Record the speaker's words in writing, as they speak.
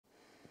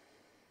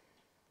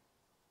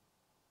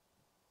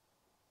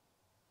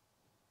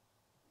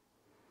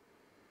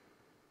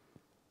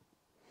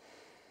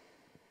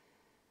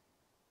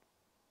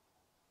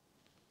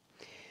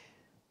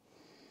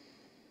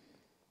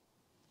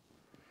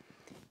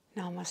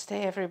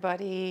Namaste,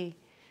 everybody.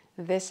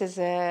 This is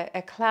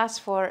a class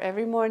for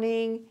every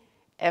morning,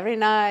 every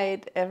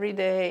night, every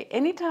day,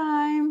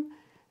 anytime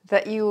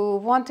that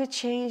you want to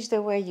change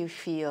the way you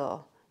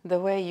feel, the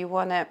way you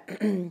want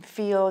to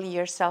feel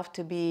yourself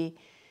to be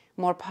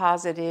more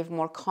positive,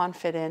 more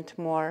confident,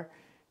 more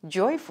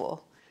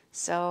joyful.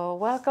 So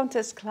welcome to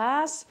this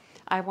class.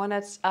 I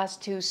wanted us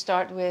to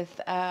start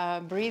with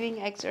a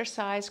breathing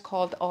exercise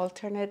called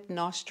alternate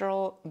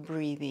nostril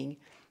breathing.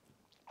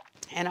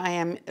 And I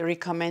am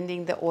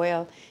recommending the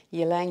oil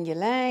ylang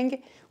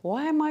ylang.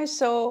 Why am I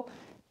so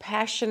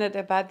passionate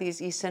about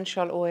these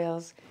essential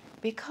oils?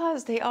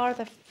 Because they are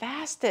the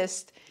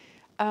fastest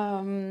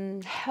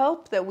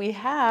help that we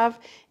have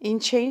in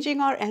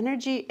changing our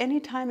energy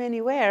anytime,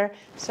 anywhere.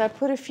 So I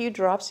put a few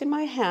drops in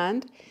my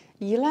hand.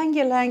 Ylang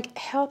ylang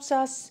helps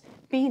us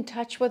be in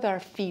touch with our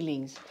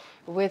feelings,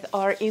 with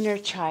our inner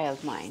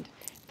child mind,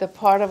 the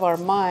part of our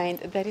mind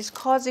that is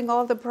causing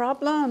all the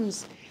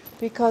problems.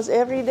 Because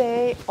every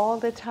day, all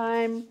the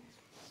time,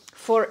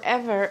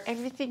 forever,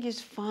 everything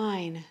is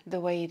fine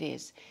the way it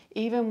is.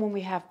 Even when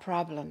we have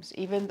problems,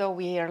 even though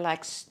we are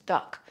like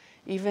stuck,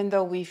 even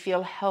though we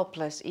feel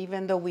helpless,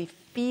 even though we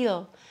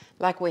feel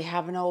like we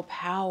have no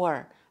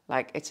power,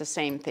 like it's the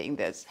same thing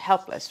that's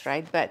helpless,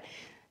 right? But,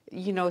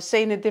 you know,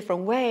 saying a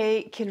different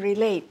way can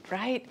relate,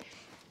 right?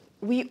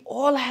 We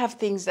all have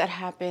things that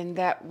happen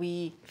that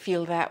we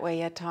feel that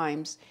way at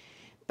times.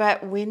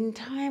 But when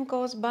time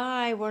goes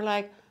by, we're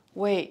like,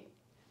 wait,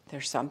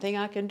 there's something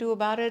I can do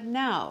about it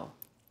now.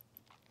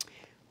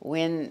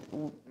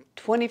 When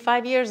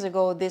 25 years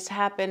ago this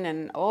happened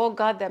and oh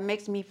God, that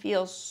makes me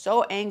feel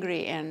so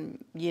angry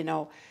and, you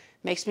know,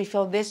 makes me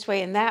feel this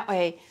way and that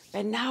way,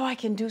 but now I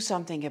can do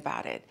something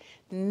about it.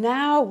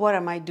 Now what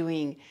am I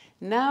doing?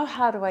 Now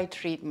how do I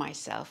treat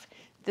myself?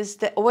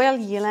 The oil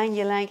ylang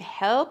ylang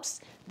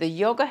helps, the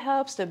yoga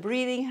helps, the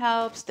breathing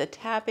helps, the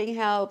tapping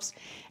helps.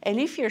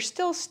 And if you're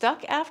still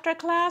stuck after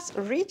class,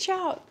 reach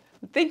out.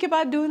 Think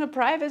about doing a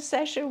private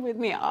session with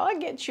me.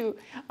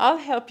 I'll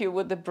help you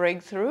with the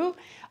breakthrough.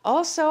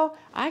 Also,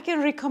 I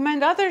can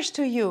recommend others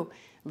to you.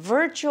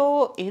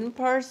 Virtual, in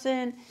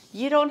person,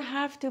 you don't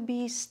have to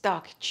be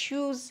stuck.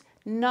 Choose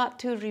not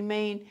to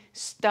remain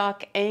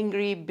stuck,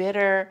 angry,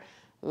 bitter,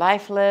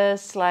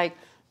 lifeless, like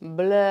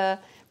blah.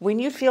 When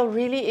you feel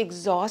really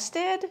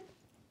exhausted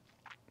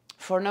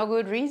for no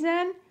good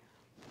reason,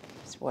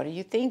 what are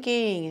you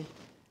thinking?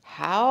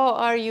 How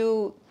are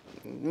you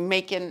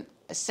making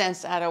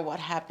sense out of what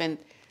happened,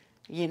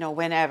 you know,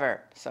 whenever?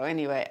 So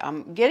anyway,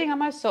 I'm getting on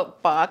my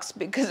soapbox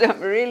because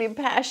I'm really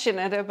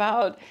passionate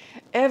about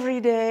every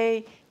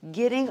day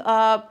getting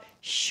up,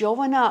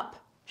 showing up.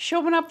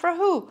 Showing up for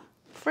who?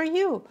 For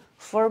you,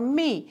 for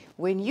me.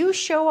 When you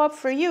show up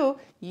for you,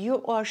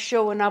 you are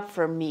showing up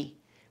for me.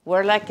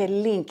 We're like a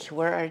link,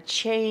 we're a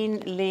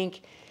chain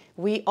link.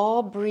 We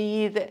all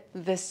breathe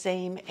the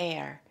same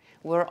air.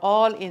 We're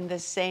all in the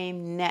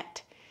same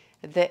net.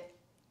 The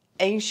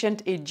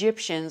ancient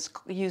Egyptians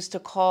used to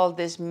call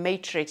this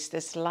matrix,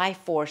 this life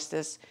force,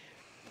 this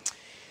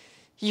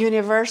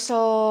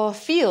universal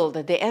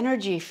field, the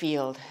energy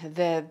field,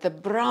 the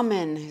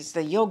Brahman, as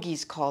the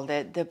yogis called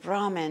it, the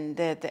Brahman,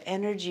 the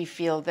energy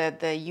field,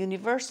 the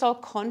universal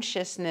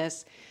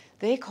consciousness,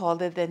 they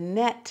called it the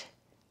net.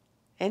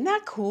 Isn't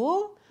that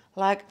cool?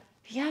 Like,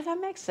 yeah,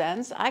 that makes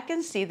sense. I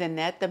can see the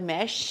net, the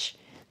mesh,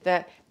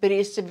 but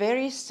it's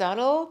very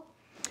subtle.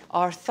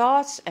 Our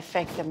thoughts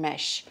affect the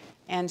mesh.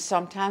 And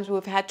sometimes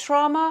we've had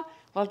trauma.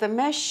 Well, the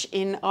mesh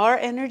in our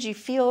energy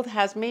field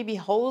has maybe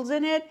holes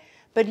in it,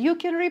 but you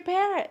can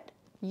repair it.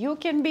 You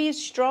can be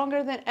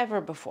stronger than ever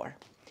before.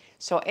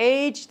 So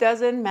age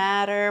doesn't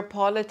matter,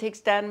 politics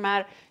doesn't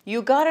matter.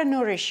 You gotta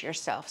nourish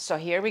yourself. So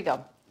here we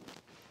go.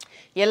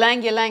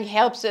 Ylang ylang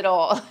helps it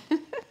all.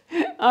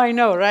 I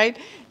know, right?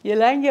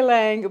 Ylang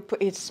ylang,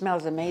 it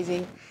smells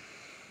amazing.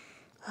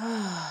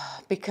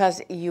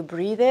 Because you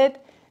breathe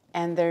it,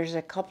 and there's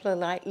a couple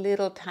of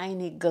little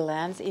tiny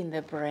glands in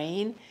the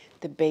brain,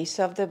 the base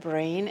of the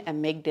brain,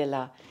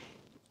 amygdala.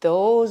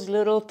 Those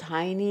little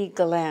tiny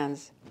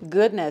glands,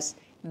 goodness,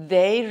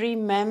 they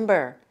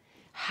remember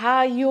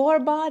how your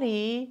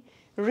body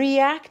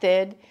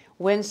reacted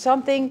when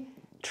something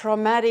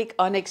traumatic,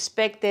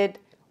 unexpected,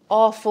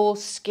 awful,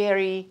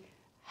 scary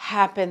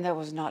happened that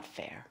was not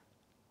fair.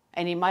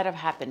 And it might have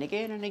happened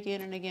again and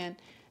again and again.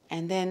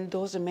 And then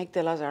those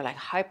amygdalas are like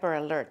hyper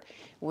alert.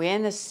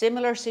 When a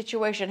similar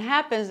situation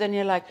happens, then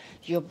you're like,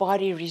 your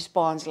body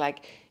responds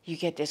like you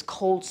get this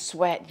cold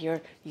sweat,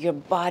 your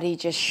body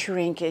just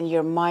shrink and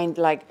your mind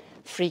like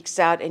freaks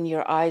out and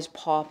your eyes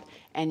pop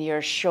and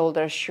your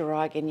shoulders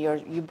shrug and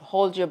you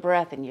hold your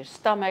breath and your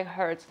stomach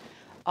hurts.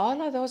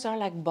 All of those are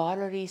like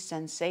bodily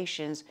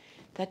sensations.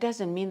 That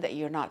doesn't mean that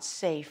you're not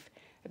safe,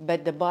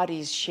 but the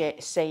body is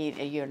saying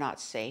you're not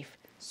safe.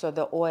 So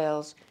the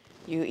oils,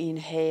 you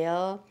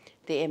inhale,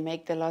 the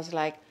amygdala's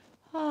like,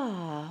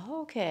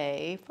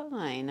 okay,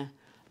 fine.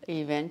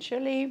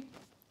 Eventually,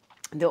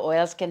 the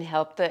oils can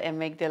help the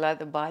amygdala,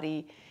 the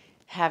body,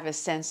 have a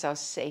sense of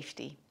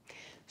safety.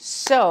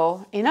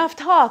 So enough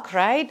talk,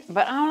 right?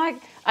 But I'm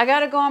like, I got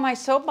to go on my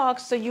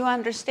soapbox so you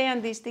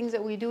understand these things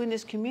that we do in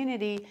this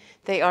community.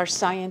 They are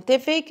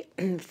scientific,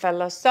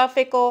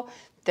 philosophical,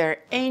 they're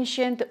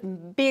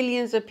ancient.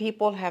 Billions of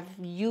people have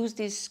used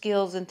these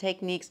skills and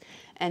techniques,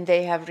 and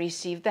they have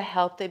received the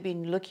help they've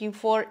been looking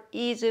for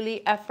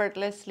easily,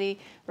 effortlessly,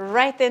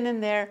 right then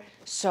and there.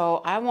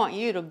 So I want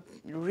you to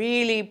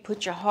really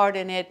put your heart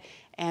in it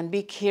and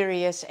be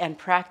curious and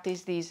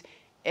practice these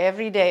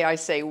every day. I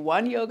say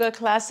one yoga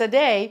class a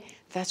day.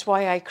 That's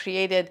why I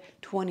created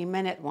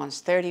 20-minute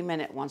ones,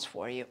 30-minute ones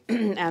for you.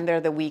 And they're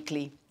the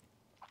weekly.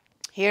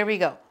 Here we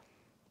go.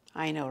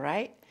 I know,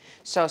 right?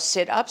 So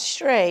sit up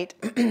straight.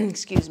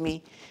 Excuse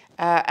me.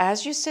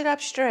 As you sit up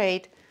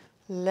straight,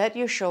 let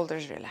your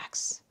shoulders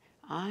relax.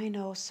 I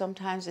know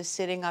sometimes the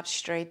sitting up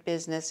straight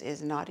business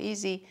is not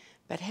easy,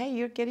 but hey,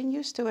 you're getting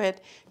used to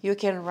it. You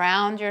can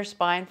round your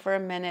spine for a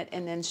minute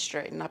and then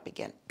straighten up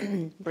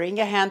again. Bring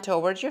a hand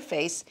towards your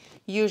face,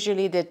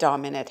 usually the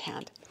dominant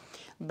hand.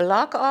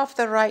 Block off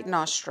the right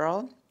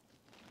nostril,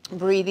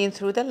 breathing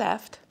through the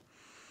left.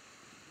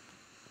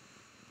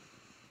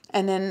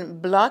 And then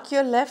block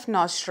your left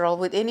nostril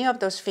with any of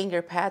those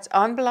finger pads.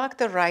 Unblock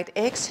the right.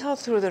 Exhale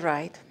through the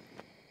right.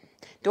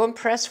 Don't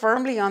press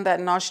firmly on that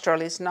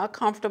nostril. It's not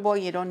comfortable.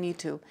 You don't need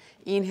to.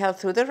 Inhale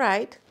through the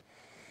right.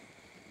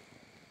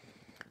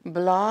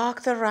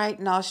 Block the right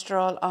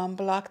nostril.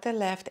 Unblock the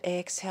left.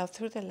 Exhale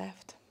through the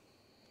left.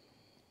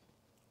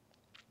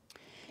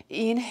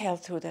 Inhale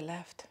through the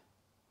left.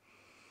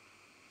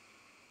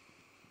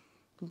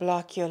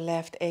 Block your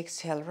left.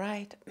 Exhale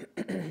right.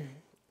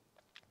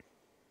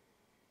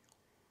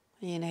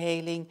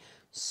 Inhaling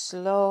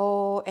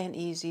slow and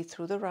easy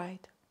through the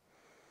right.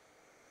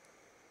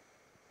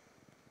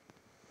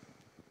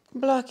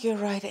 Block your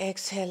right,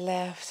 exhale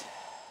left.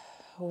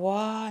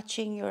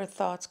 Watching your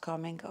thoughts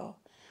come and go.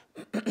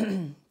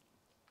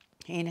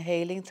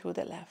 Inhaling through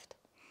the left.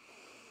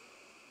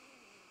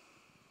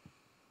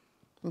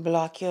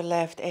 Block your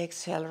left,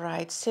 exhale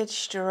right. Sit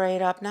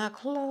straight up. Now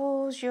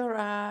close your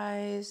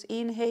eyes.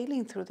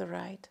 Inhaling through the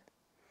right.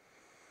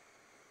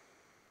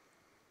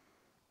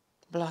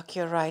 Block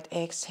your right,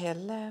 exhale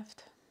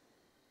left.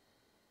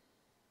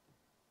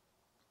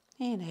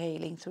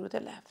 Inhaling through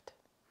the left.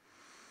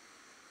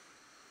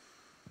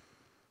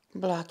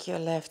 Block your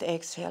left,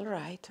 exhale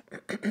right.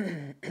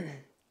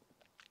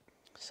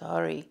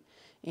 Sorry.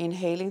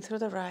 Inhaling through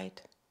the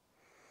right.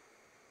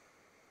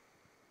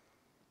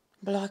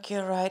 Block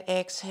your right,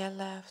 exhale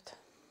left.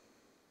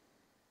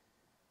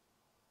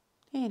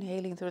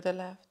 Inhaling through the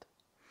left.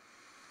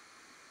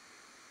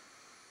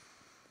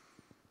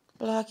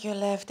 Block your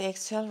left,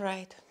 exhale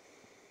right.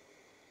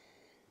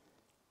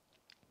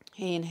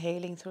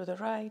 Inhaling through the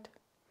right.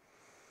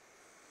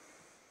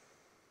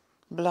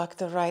 Block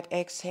the right,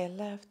 exhale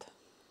left.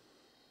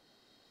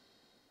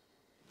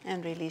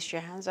 And release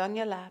your hands on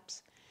your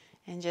laps.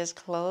 And just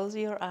close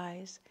your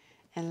eyes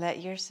and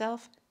let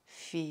yourself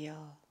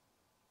feel.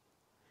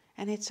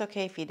 And it's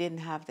okay if you didn't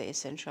have the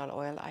essential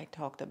oil I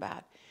talked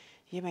about.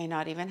 You may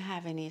not even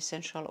have any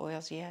essential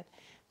oils yet,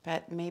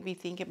 but maybe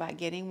think about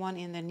getting one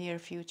in the near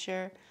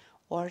future,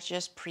 or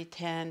just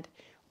pretend,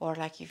 or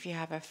like if you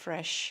have a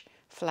fresh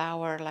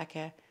flower, like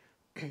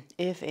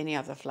if any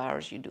of the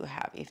flowers you do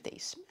have, if they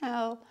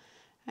smell,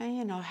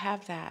 and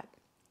have that.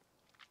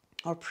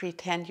 Or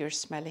pretend you're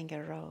smelling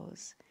a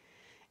rose.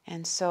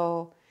 And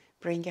so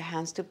bring your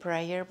hands to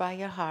prayer by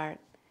your heart.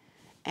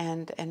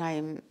 And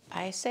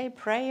I say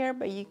prayer,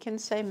 but you can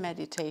say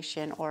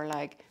meditation or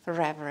like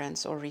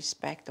reverence or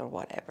respect or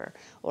whatever,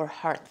 or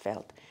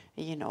heartfelt.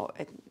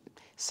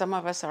 Some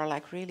of us are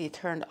like really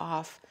turned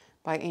off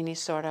by any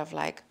sort of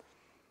like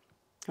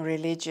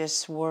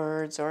religious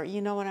words, or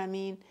you know what I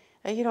mean?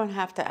 You don't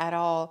have to at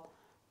all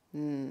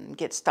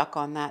get stuck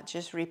on that.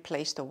 Just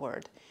replace the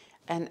word.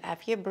 And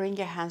if you bring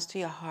your hands to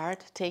your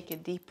heart, take a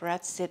deep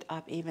breath, sit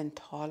up even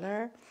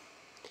taller,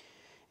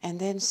 and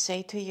then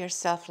say to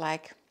yourself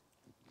like,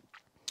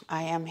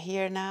 I am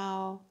here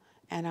now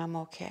and I'm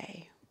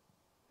okay.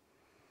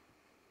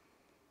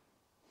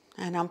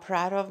 And I'm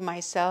proud of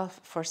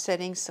myself for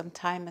setting some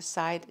time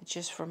aside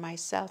just for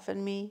myself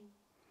and me.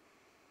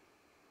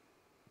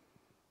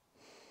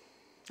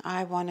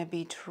 I want to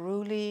be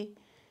truly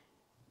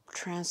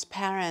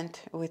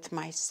transparent with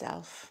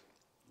myself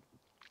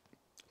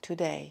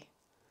today,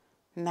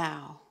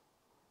 now.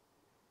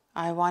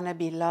 I want to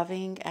be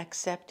loving,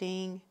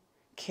 accepting,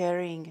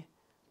 caring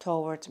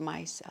towards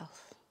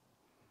myself.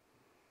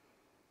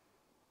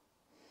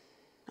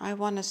 I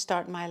want to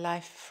start my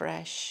life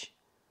fresh.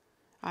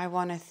 I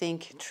want to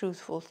think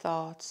truthful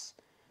thoughts,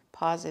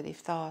 positive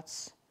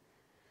thoughts,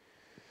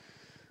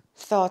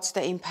 thoughts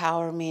that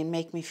empower me and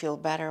make me feel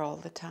better all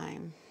the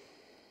time.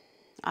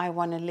 I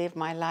want to live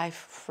my life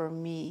for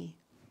me.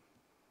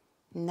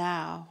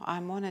 Now, I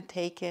want to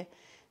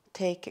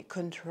take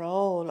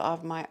control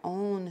of my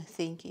own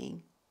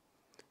thinking,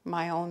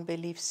 my own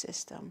belief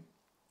system.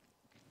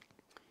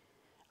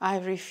 I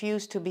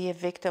refuse to be a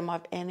victim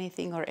of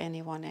anything or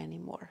anyone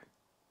anymore.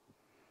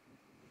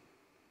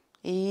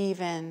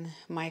 Even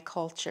my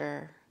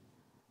culture,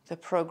 the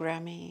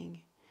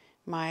programming,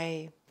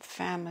 my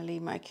family,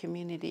 my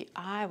community.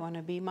 I want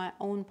to be my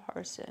own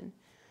person,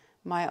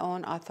 my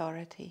own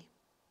authority.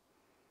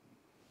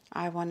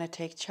 I want to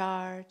take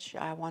charge.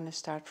 I want to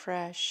start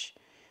fresh.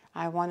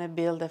 I want to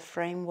build a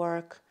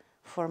framework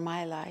for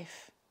my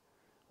life,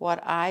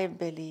 what I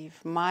believe,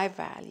 my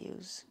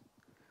values,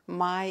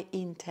 my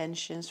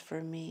intentions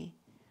for me.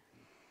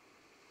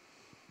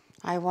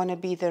 I want to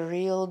be the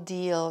real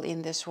deal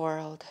in this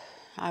world.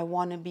 I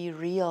want to be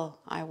real.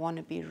 I want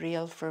to be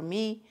real for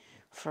me,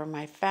 for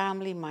my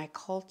family, my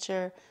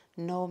culture,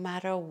 no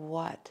matter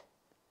what.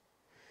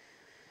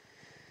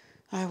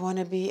 I want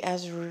to be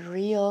as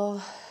real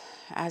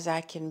as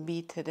I can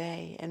be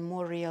today and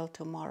more real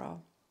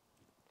tomorrow.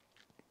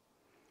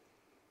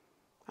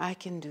 I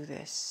can do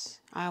this.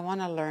 I want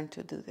to learn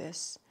to do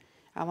this.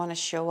 I want to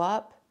show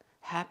up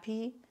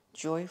happy,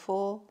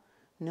 joyful,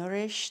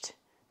 nourished,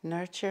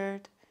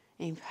 nurtured,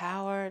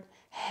 empowered,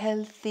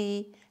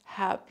 healthy,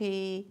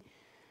 happy.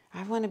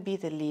 I want to be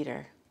the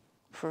leader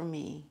for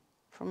me,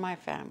 for my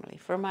family,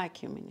 for my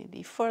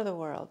community, for the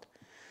world.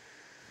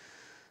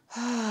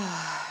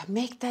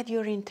 Make that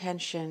your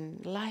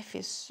intention. Life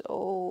is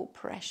so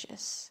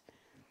precious.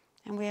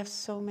 And we have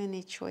so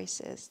many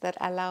choices that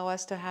allow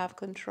us to have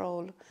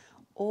control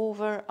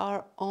over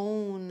our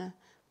own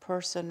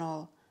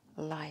personal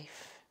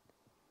life.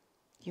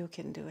 You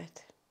can do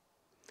it.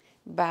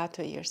 Bow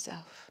to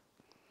yourself.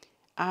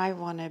 I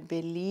want to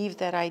believe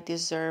that I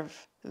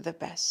deserve the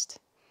best.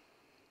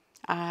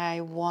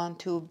 I want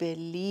to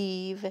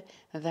believe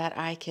that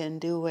I can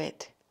do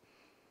it.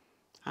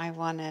 I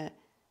want to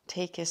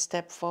take a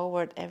step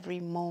forward every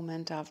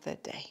moment of the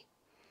day.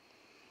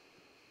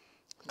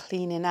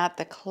 Cleaning out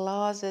the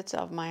closets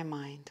of my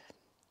mind.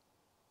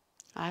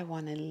 I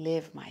want to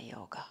live my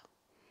yoga.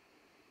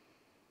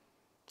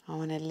 I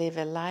want to live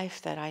a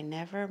life that I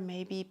never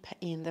maybe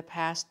in the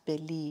past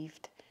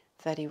believed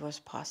that it was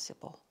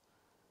possible.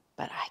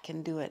 But I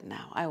can do it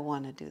now. I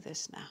want to do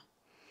this now.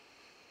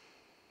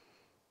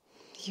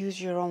 Use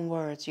your own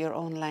words, your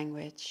own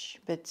language,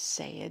 but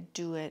say it,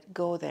 do it,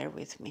 go there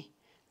with me.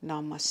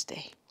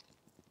 Namaste.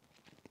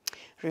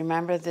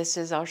 Remember, this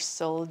is our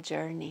soul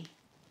journey.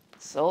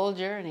 Soul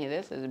journey,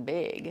 this is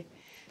big.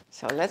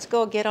 So let's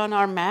go get on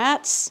our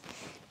mats.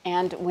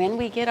 And when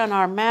we get on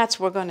our mats,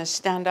 we're going to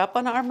stand up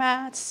on our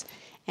mats.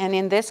 And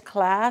in this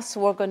class,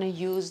 we're going to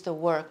use the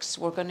works.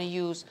 We're going to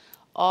use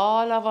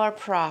all of our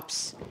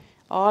props.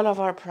 All of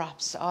our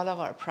props.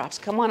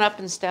 Come on up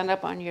and stand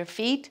up on your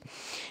feet.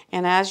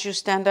 And as you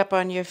stand up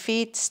on your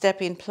feet,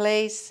 step in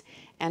place.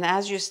 And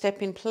as you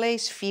step in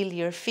place, feel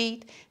your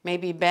feet.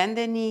 Maybe bend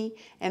the knee.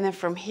 And then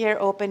from here,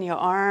 open your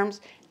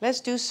arms.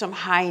 Let's do some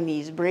high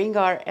knees. Bring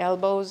our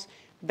elbows,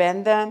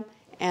 bend them,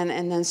 and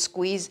then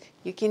squeeze.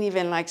 You can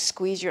even like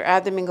squeeze your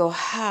abdomen, go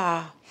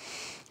ha,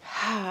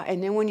 ha.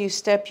 And then when you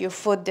step your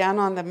foot down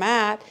on the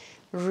mat,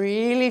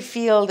 really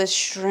feel the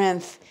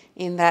strength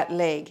in that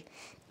leg.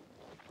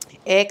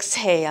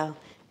 Exhale,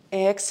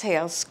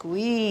 exhale,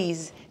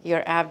 squeeze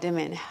your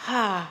abdomen.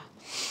 Ha,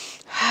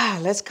 ha.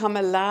 Let's come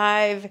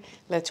alive.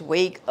 Let's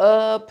wake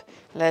up.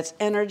 Let's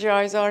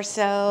energize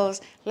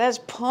ourselves. Let's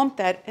pump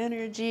that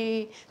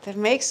energy that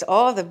makes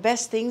all the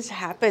best things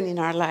happen in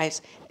our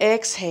lives.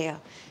 Exhale,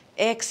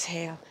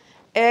 exhale,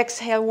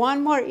 exhale.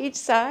 One more each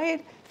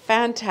side.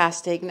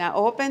 Fantastic. Now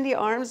open the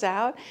arms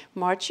out.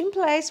 March in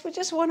place. We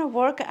just want to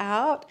work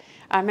out.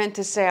 I meant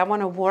to say I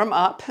want to warm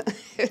up.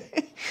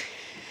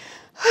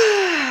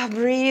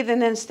 Breathe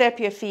and then step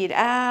your feet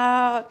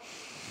out.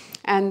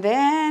 And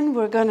then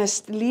we're going to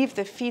leave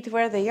the feet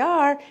where they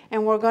are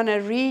and we're going to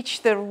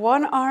reach the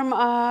one arm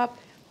up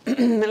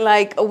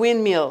like a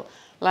windmill,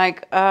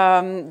 like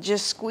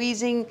just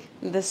squeezing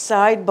the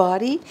side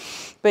body,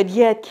 but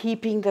yet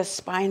keeping the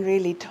spine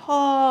really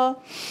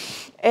tall.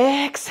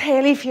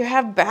 Exhale. If you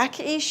have back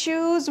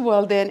issues,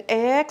 well then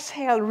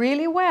exhale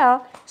really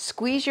well.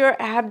 Squeeze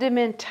your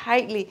abdomen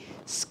tightly.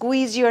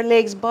 Squeeze your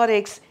legs,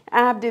 buttocks,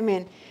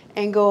 abdomen.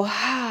 And go,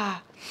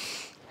 ha,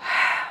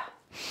 ha,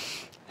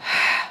 ha,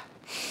 ha,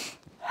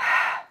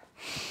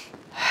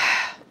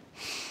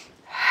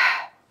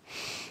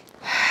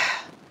 ha.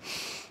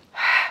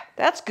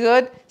 That's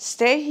good.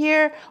 Stay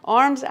here,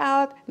 arms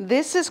out.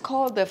 This is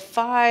called the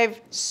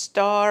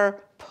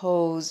 5-star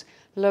pose.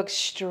 Look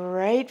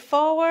straight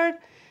forward.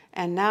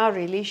 And now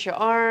release your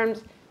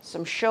arms,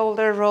 some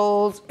shoulder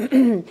rolls,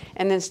 and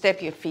then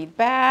step your feet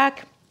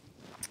back.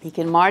 You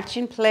can march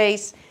in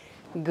place.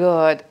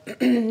 Good.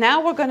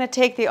 Now we're going to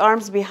take the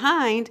arms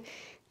behind,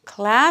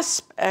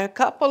 clasp a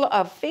couple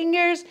of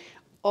fingers,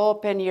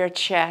 open your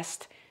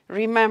chest.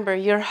 Remember,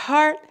 your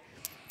heart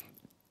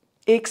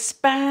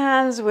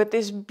expands with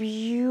this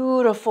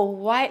beautiful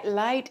white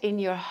light in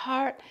your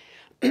heart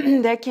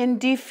that can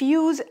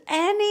diffuse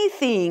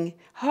anything,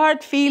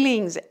 hard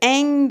feelings,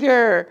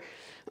 anger,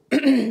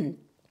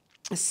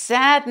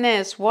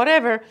 sadness,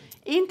 whatever,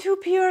 into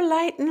pure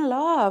light and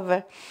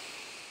love.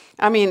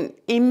 I mean,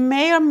 it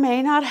may or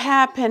may not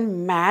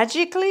happen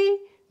magically,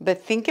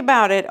 but think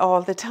about it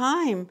all the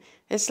time.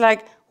 It's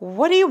like,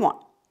 what do you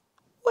want?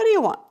 What do you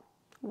want?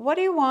 What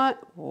do you want?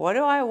 What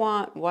do I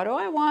want? What do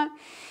I want?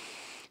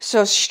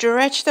 So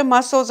stretch the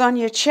muscles on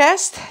your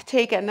chest.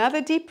 Take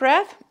another deep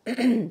breath.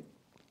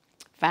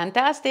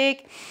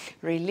 Fantastic.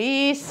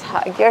 Release.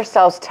 Hug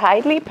yourselves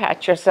tightly.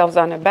 Pat yourselves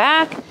on the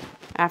back.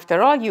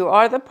 After all, you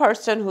are the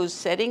person who's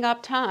setting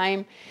up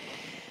time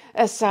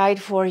aside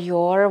for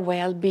your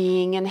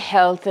well-being and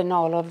health and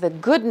all of the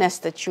goodness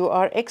that you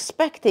are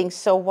expecting.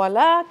 So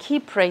voila,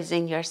 keep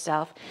praising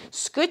yourself.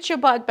 Scoot your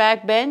butt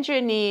back, bend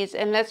your knees,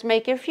 and let's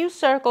make a few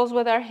circles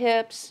with our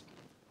hips.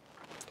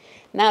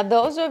 Now,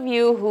 those of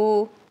you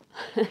who,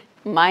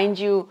 mind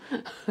you,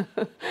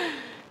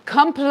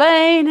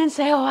 complain and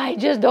say, oh, I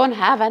just don't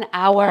have an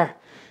hour.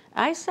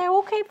 I say,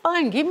 okay,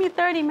 fine, give me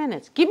 30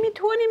 minutes. Give me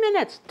 20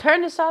 minutes.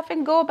 Turn this off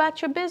and go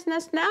about your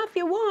business now if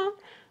you want.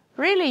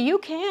 Really, you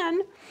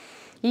can.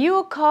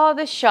 You call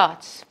the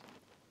shots.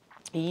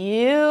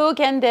 You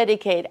can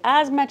dedicate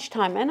as much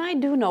time. And I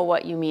do know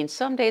what you mean.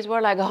 Some days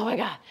we're like, oh my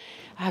God,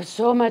 I have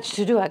so much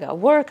to do. I got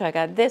work, I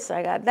got this,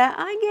 I got that.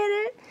 I get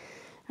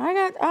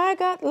it. I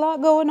got a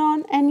lot going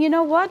on. And you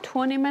know what?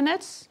 20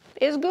 minutes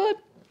is good.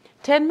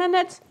 10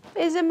 minutes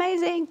is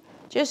amazing.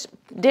 Just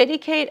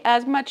dedicate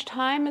as much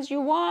time as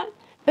you want,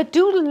 but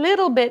do a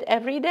little bit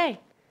every day.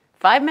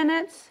 5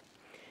 minutes.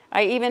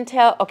 I even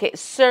tell, okay,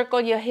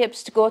 circle your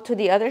hips to go to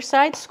the other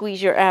side.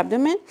 Squeeze your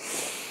abdomen.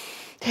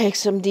 Take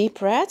some deep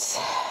breaths.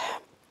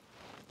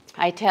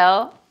 I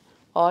tell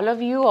all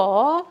of you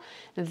all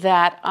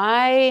that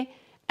I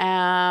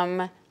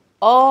am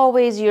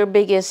always your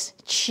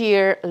biggest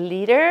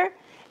cheerleader,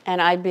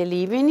 and I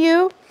believe in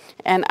you.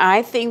 And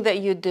I think that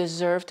you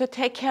deserve to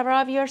take care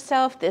of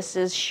yourself. This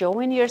is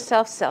showing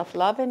yourself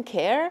self-love and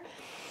care.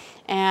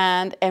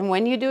 And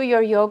when you do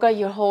your yoga,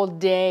 your whole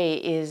day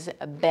is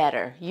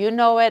better. You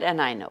know it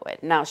and I know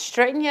it. Now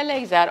straighten your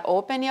legs out,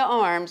 open your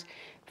arms,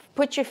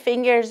 put your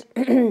fingers,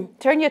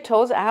 turn your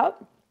toes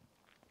out.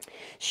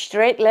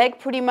 Straight leg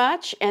pretty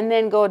much, and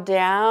then go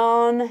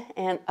down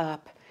and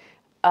up.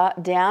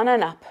 Down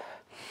and up.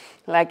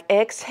 Like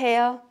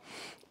exhale,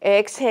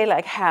 exhale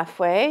like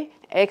halfway.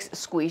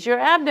 Squeeze your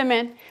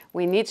abdomen.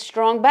 We need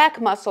strong back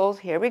muscles.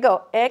 Here we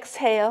go.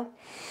 Exhale,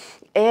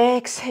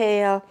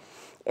 exhale,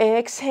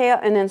 exhale,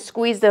 and then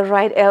squeeze the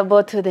right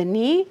elbow to the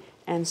knee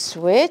and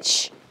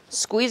switch.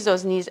 Squeeze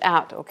those knees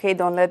out, okay?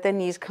 Don't let the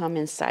knees come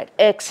inside.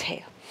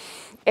 Exhale,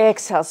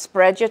 exhale.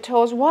 Spread your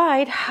toes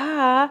wide.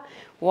 Ha.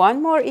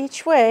 One more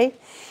each way.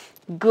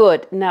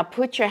 Good. Now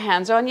put your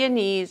hands on your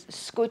knees.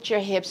 Scoot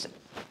your hips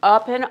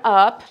up and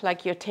up,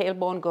 like your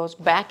tailbone goes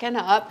back and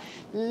up.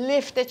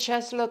 Lift the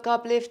chest, look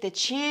up, lift the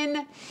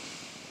chin.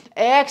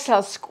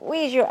 Exhale,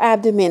 squeeze your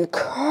abdomen,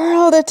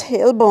 curl the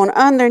tailbone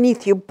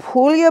underneath you.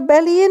 Pull your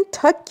belly in,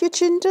 tuck your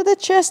chin to the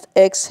chest.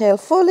 Exhale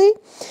fully.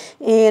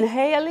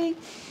 Inhaling,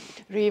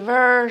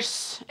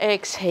 reverse,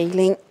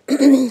 exhaling.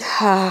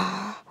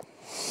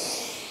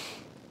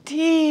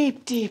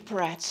 Deep, deep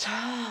breaths.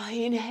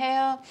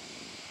 Inhale,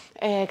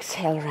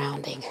 exhale,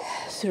 rounding.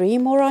 3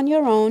 more on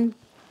your own.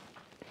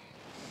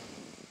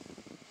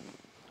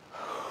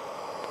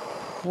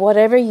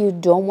 Whatever you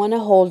don't want to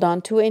hold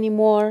on to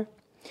anymore,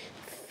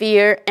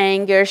 fear,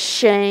 anger,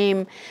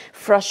 shame,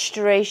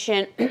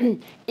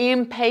 frustration,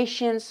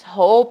 impatience,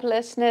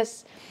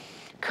 hopelessness,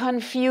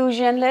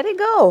 confusion, let it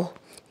go.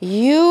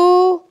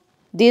 You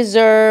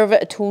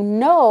deserve to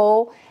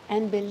know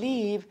and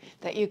believe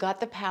that you got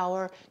the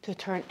power to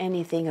turn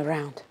anything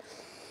around.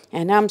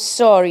 And I'm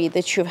sorry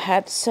that you've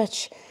had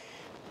such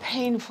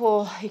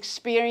painful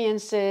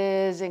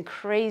experiences and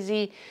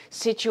crazy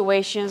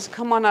situations.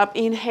 Come on up,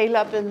 inhale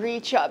up and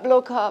reach up,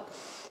 look up,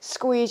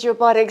 squeeze your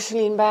buttocks,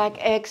 lean back,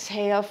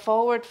 exhale,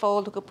 forward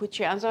fold. You can put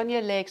your hands on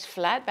your legs,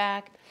 flat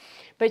back.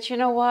 But you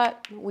know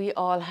what? We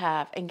all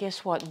have. And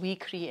guess what? We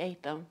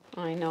create them.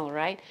 I know,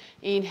 right?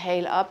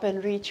 Inhale up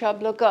and reach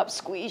up, look up,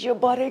 squeeze your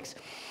buttocks,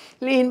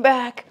 lean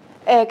back,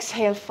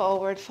 exhale,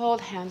 forward fold,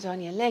 hands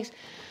on your legs.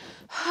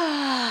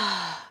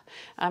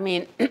 I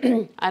mean,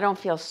 I don't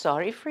feel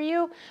sorry for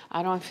you.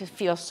 I don't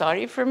feel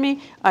sorry for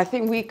me. I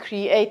think we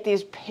create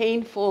this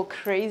painful,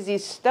 crazy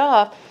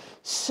stuff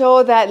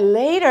so that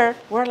later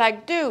we're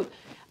like, dude,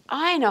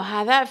 I know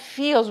how that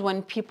feels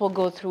when people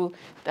go through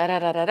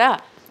da-da-da-da-da.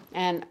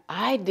 And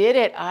I did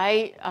it.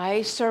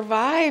 I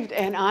survived,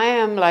 and I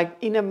am like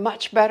in a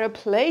much better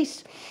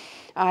place.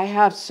 I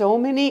have so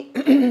many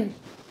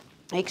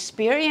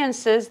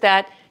experiences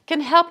that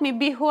can help me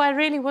be who I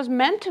really was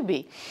meant to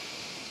be.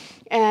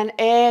 And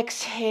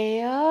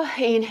exhale,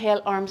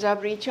 inhale, arms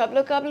up, reach up,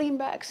 look up, lean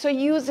back. So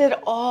use it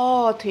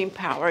all to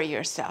empower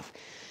yourself.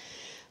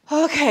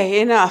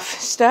 Okay, enough.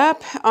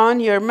 Step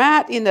on your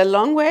mat in the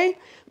long way.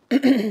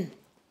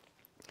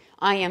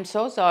 I am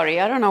so sorry.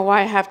 I don't know why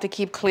I have to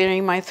keep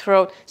clearing my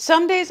throat.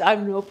 Some days I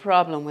have no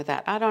problem with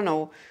that. I don't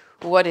know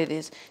what it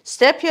is.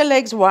 Step your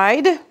legs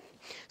wide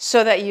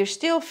so that you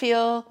still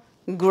feel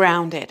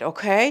grounded,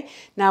 okay?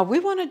 Now we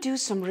want to do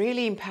some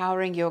really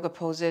empowering yoga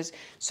poses.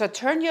 So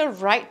turn your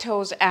right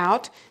toes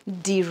out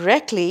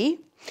directly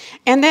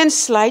and then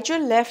slide your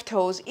left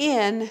toes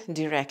in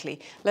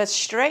directly. Let's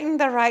straighten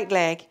the right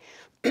leg.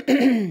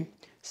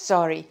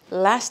 Sorry,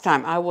 last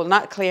time. I will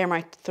not clear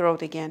my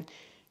throat again.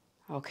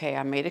 Okay,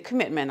 I made a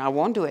commitment. I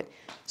won't do it.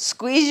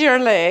 Squeeze your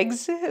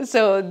legs.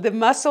 So the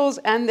muscles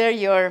under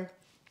your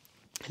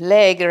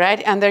leg,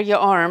 right under your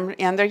arm,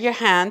 under your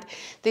hand,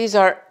 these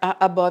are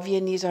above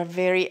your knees, are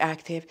very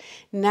active.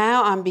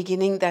 Now I'm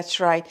beginning, that's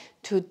right,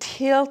 to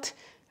tilt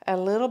a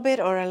little bit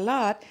or a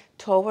lot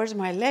towards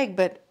my leg,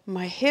 but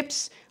my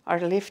hips are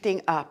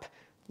lifting up.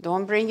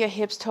 Don't bring your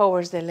hips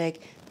towards the leg.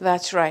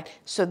 That's right.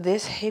 So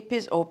this hip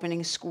is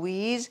opening.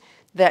 Squeeze.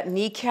 That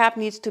kneecap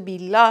needs to be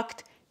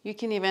locked. You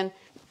can even,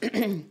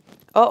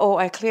 uh-oh,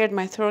 I cleared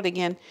my throat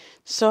again.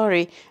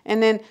 Sorry.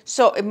 And then,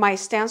 so my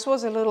stance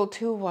was a little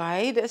too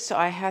wide, so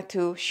I had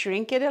to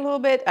shrink it a little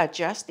bit,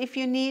 adjust if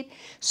you need.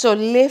 So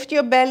lift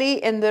your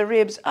belly and the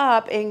ribs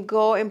up and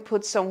go and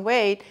put some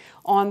weight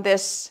on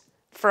this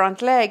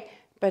front leg.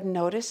 But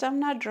notice I'm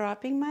not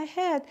dropping my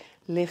head.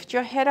 Lift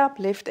your head up,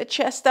 lift the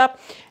chest up.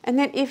 And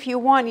then if you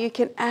want, you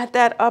can add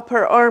that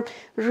upper arm,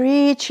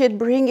 reach it,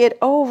 bring it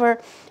over,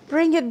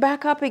 bring it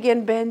back up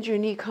again, bend your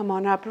knee, come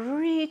on up,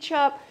 reach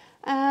up,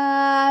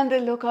 and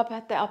look up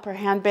at the upper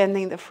hand,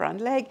 bending the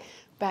front leg,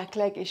 back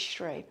leg is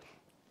straight.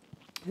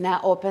 Now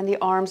open the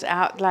arms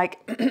out like,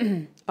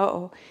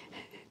 uh-oh.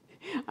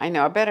 I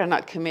know, I better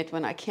not commit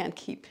when I can't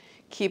keep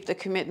the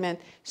commitment.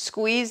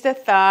 Squeeze the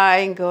thigh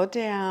and go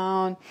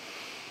down.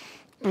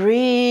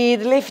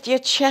 Breathe, lift your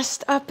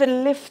chest up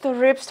and lift the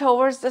ribs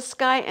towards the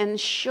sky and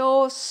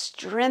show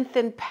strength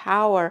and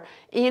power.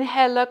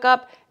 Inhale, look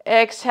up.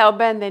 Exhale,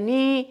 bend the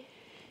knee.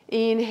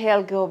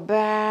 Inhale, go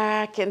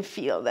back and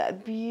feel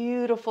that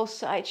beautiful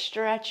side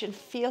stretch and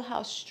feel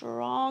how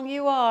strong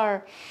you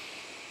are.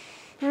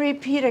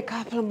 Repeat a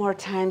couple more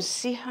times.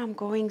 See how I'm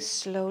going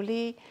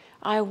slowly?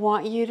 I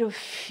want you to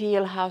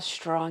feel how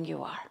strong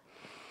you are.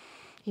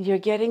 You're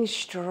getting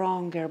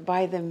stronger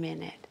by the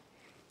minute.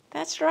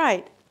 That's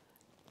right.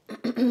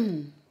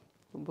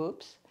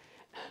 Whoops.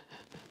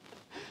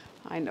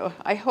 I know.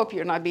 I hope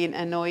you're not being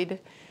annoyed.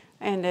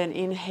 And then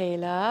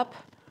inhale up.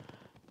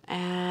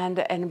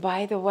 And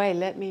by the way,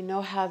 let me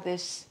know how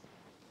this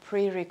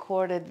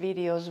pre-recorded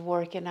video is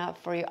working out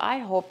for you. I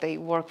hope they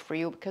work for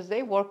you because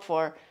they work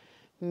for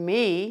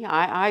me.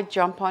 I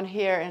jump on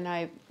here and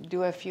I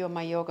do a few of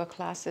my yoga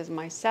classes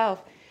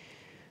myself.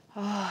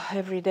 Oh,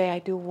 every day I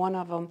do one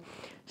of them.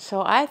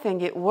 So I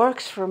think it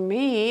works for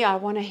me. I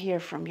want to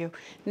hear from you.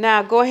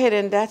 Now go ahead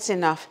and that's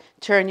enough.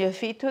 Turn your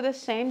feet to the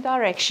same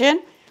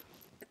direction.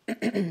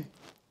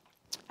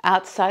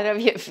 Outside of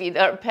your feet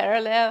are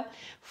parallel.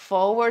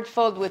 Forward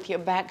fold with your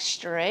back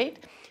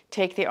straight.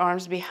 Take the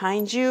arms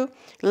behind you.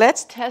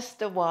 Let's test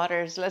the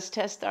waters. Let's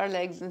test our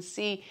legs and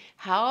see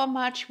how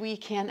much we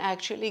can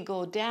actually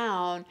go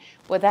down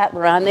without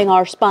rounding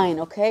our spine,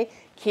 okay?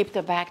 Keep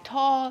the back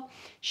tall,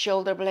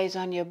 shoulder blades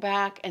on your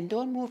back, and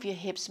don't move your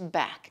hips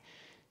back.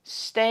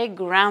 Stay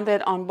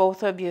grounded on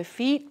both of your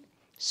feet.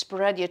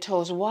 Spread your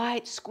toes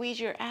wide, squeeze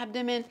your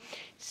abdomen.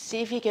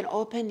 See if you can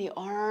open the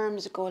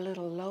arms, go a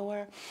little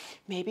lower.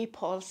 Maybe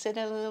pulse it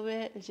a little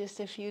bit,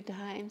 just a few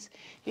times.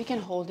 You can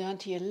hold on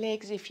to your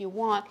legs if you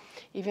want.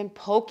 Even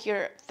poke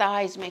your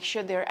thighs, make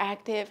sure they're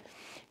active.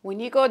 When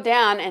you go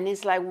down and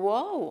it's like,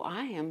 whoa,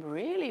 I am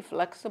really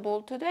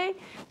flexible today,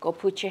 go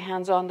put your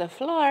hands on the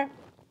floor.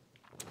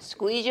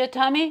 Squeeze your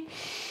tummy.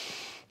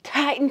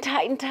 Tighten,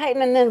 tighten,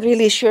 tighten, and then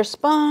release your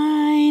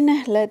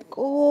spine. Let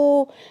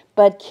go,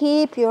 but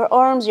keep your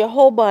arms, your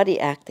whole body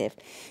active.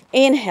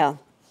 Inhale.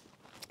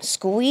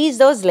 Squeeze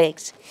those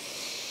legs.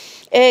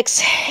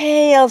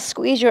 Exhale,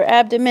 squeeze your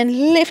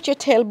abdomen, lift your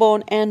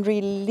tailbone, and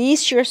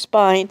release your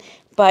spine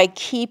by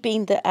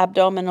keeping the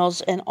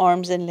abdominals and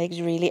arms and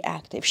legs really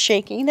active.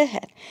 Shaking the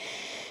head.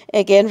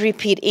 Again,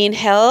 repeat.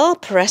 Inhale,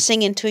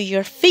 pressing into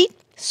your feet.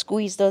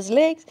 Squeeze those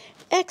legs.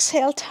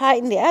 Exhale,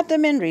 tighten the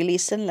abdomen,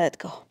 release and let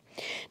go.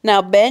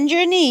 Now bend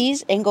your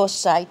knees and go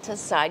side to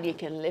side. You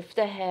can lift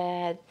the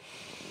head.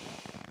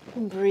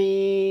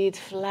 Breathe,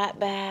 flat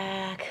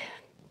back.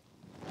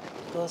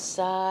 Go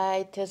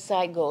side to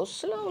side. Go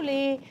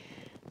slowly.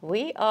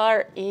 We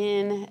are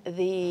in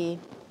the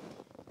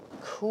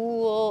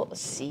cool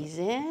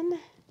season.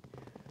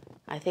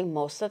 I think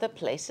most of the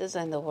places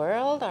in the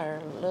world are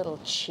a little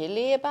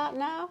chilly about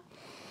now,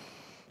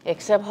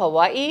 except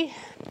Hawaii.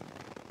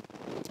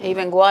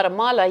 Even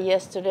Guatemala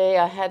yesterday,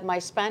 I had my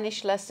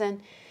Spanish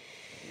lesson.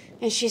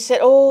 And she said,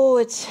 oh,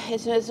 it's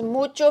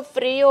mucho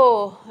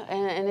frío,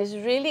 and it's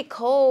really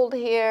cold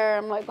here.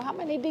 I'm like, well, how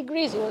many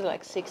degrees? It was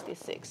like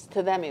 66.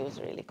 To them, it was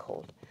really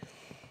cold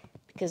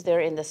because they're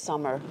in the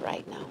summer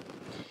right now.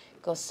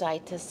 Go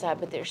side to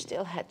side, but they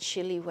still had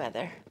chilly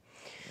weather.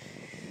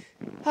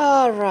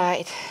 All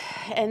right.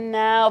 And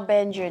now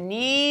bend your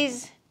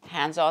knees,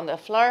 hands on the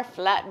floor,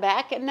 flat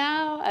back and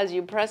now as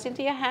you press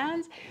into your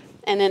hands.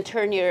 And then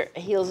turn your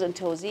heels and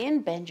toes in.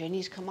 Bend your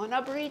knees. Come on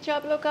up, reach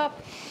up, look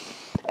up.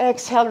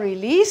 Exhale,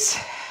 release.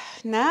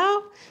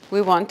 Now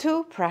we want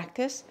to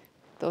practice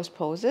those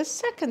poses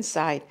second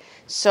side.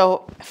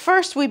 So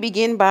first we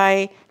begin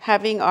by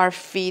having our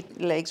feet,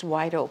 legs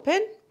wide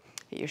open.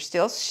 You're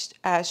still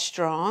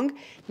strong.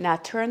 Now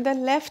turn the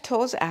left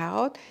toes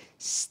out,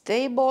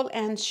 stable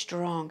and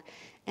strong.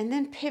 and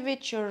then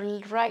pivot your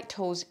right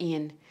toes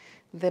in.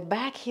 The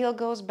back heel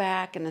goes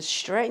back and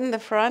straighten the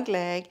front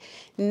leg.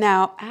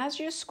 Now, as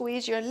you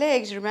squeeze your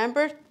legs,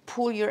 remember,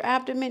 pull your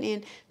abdomen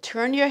in,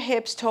 turn your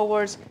hips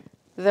towards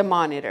the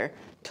monitor,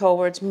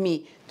 towards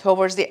me,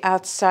 towards the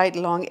outside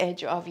long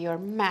edge of your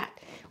mat.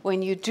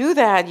 When you do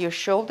that, your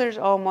shoulders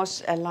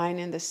almost align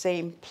in the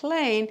same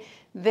plane.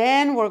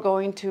 Then we're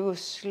going to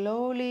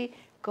slowly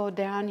go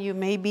down. You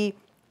may be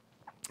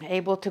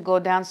able to go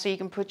down so you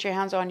can put your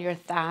hands on your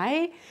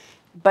thigh,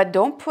 but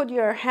don't put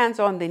your hands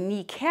on the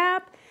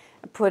kneecap.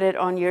 Put it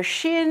on your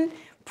shin.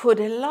 Put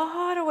a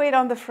lot of weight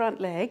on the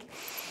front leg.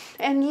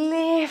 And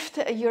lift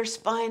your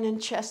spine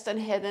and chest and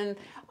head and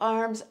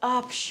arms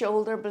up,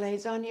 shoulder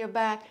blades on your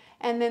back.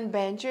 And then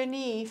bend your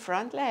knee,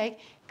 front leg.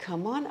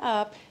 Come on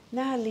up.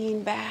 Now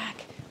lean back.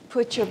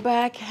 Put your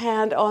back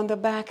hand on the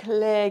back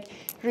leg.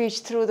 Reach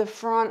through the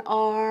front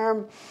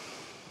arm.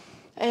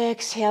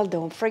 Exhale.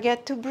 Don't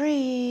forget to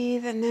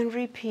breathe. And then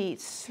repeat.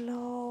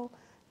 Slow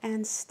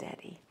and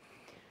steady.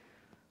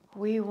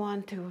 We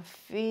want to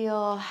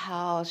feel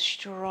how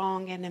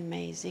strong and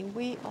amazing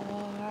we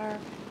are.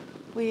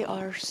 We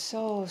are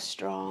so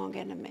strong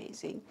and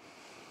amazing.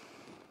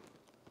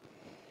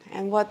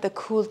 And what the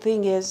cool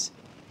thing is,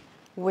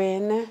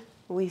 when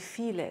we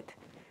feel it,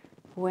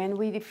 when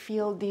we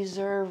feel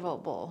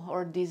deservable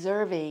or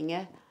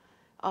deserving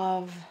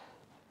of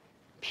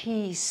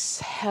peace,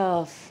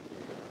 health,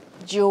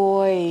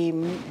 joy,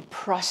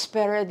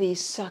 prosperity,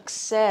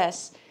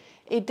 success,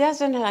 it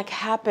doesn't like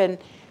happen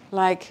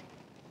like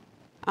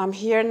I'm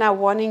here now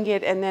wanting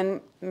it and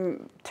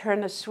then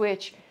turn a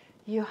switch.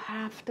 You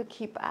have to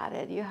keep at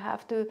it. You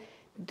have to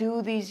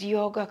do these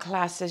yoga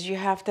classes. You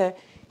have to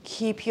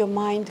keep your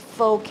mind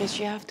focused.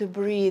 You have to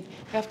breathe.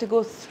 You have to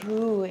go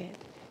through it.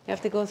 You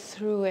have to go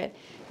through it.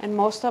 And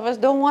most of us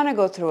don't want to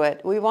go through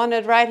it. We want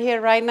it right here,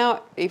 right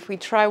now. If we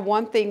try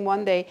one thing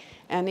one day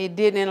and it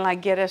didn't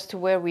like get us to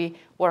where we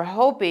were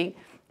hoping,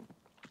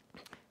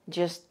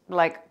 just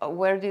like,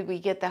 where did we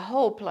get the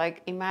hope?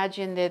 Like,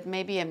 imagine that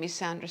maybe a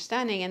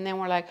misunderstanding, and then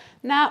we're like,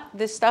 nah,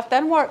 this stuff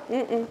doesn't work.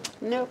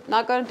 Nope,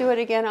 not going to do it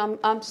again.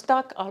 I'm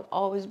stuck. I'll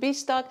always be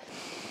stuck.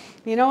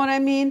 You know what I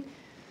mean?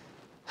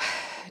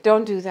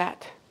 Don't do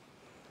that.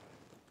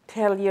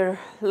 Tell your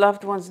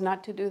loved ones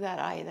not to do that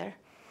either.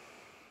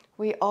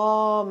 We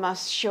all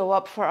must show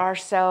up for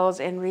ourselves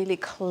and really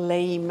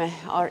claim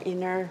our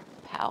inner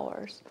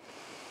powers.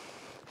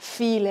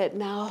 Feel it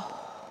now.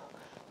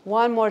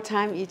 One more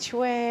time each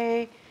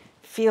way.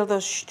 Feel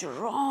those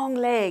strong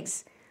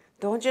legs.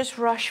 Don't just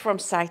rush from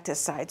side to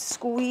side.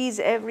 Squeeze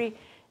every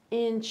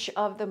inch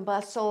of the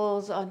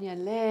muscles on your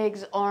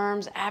legs,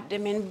 arms,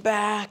 abdomen,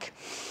 back.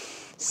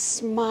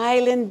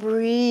 Smile and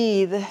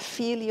breathe.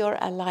 Feel your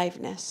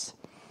aliveness.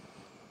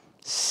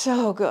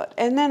 So good.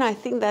 And then I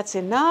think that's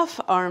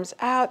enough. Arms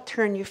out.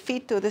 Turn your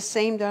feet to the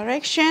same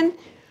direction.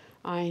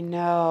 I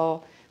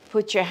know.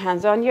 Put your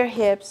hands on your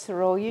hips.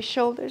 Roll your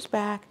shoulders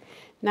back.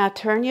 Now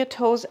turn your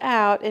toes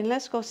out and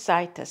let's go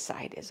side to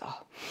side is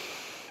all.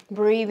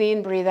 Breathe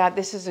in, breathe out.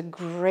 This is a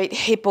great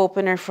hip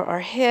opener for our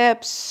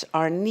hips,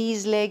 our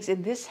knees, legs,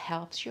 and this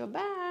helps your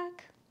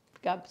back.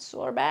 Got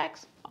sore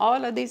backs?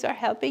 All of these are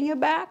helping your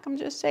back, I'm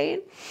just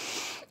saying.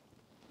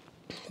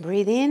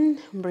 Breathe in,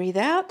 breathe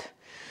out.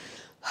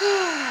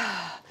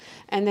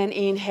 And then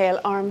inhale,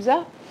 arms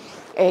up.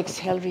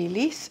 Exhale,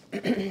 release.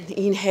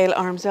 Inhale,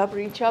 arms up,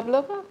 reach up,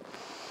 look up.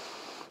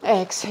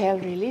 Exhale,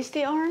 release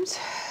the arms.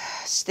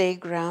 Stay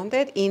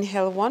grounded.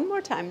 Inhale one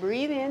more time.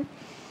 Breathe in.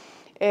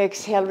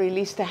 Exhale,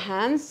 release the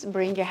hands.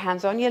 Bring your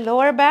hands on your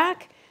lower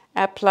back.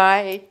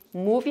 Apply.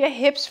 Move your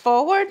hips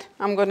forward.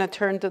 I'm going to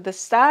turn to the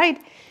side.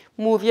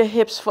 Move your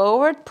hips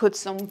forward. Put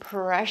some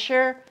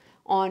pressure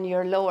on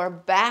your lower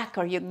back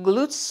or your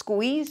glutes.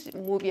 Squeeze.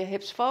 Move your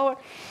hips forward.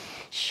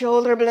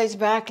 Shoulder blades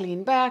back.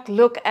 Lean back.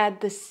 Look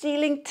at the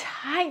ceiling.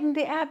 Tighten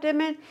the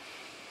abdomen.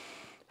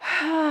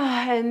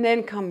 And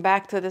then come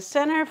back to the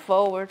center,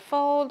 forward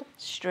fold,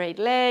 straight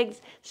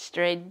legs,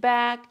 straight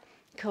back.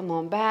 Come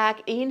on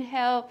back,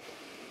 inhale,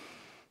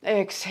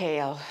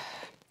 exhale.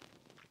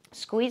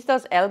 Squeeze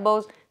those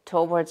elbows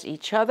towards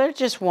each other,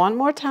 just one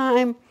more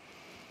time.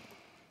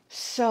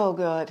 So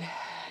good.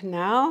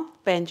 Now,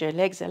 bend your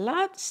legs a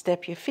lot,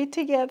 step your feet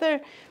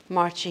together,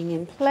 marching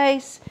in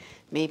place,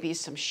 maybe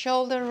some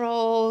shoulder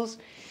rolls.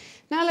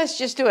 Now let's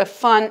just do a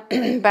fun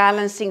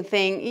balancing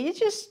thing. You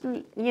just,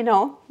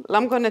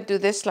 I'm going to do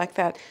this like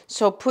that.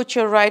 So put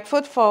your right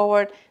foot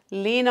forward,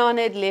 lean on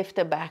it, lift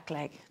the back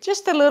leg.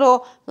 Just a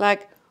little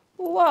like,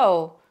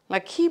 whoa,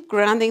 like keep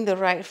grounding the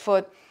right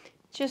foot.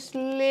 Just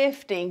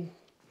lifting,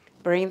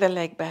 bring the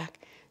leg back.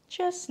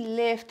 Just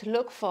lift,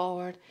 look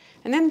forward.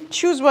 And then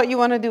choose what you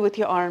want to do with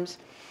your arms.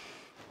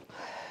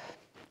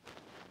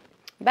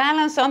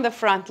 Balance on the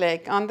front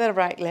leg, on the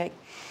right leg.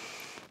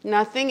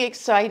 Nothing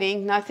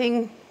exciting,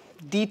 nothing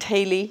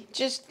detaily.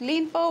 Just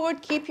lean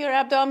forward, keep your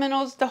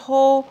abdominals the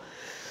whole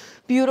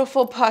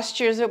beautiful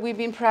postures that we've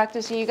been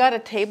practicing. You got a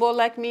table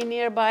like me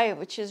nearby,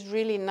 which is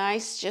really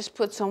nice. Just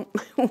put some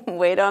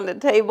weight on the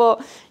table.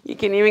 You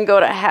can even go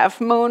to half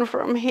moon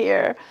from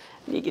here.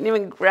 You can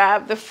even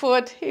grab the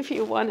foot if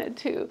you wanted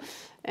to,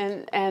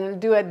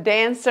 and do a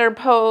dancer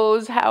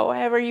pose,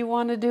 however you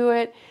want to do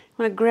it.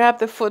 You want to grab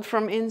the foot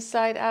from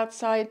inside,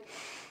 outside.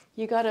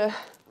 You gotta,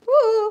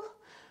 woo,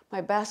 my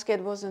basket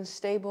wasn't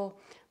stable.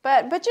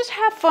 But just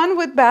have fun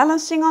with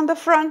balancing on the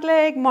front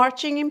leg,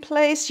 marching in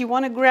place. You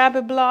want to grab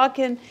a block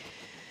and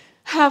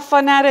have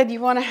fun at it. You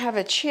want to have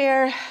a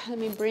chair. Let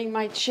me bring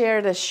my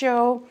chair to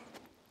show.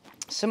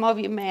 Some of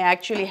you may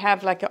actually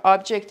have like an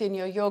object in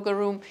your yoga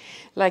room,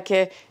 like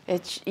a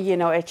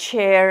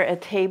chair, a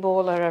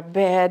table, or a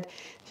bed.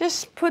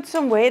 Just put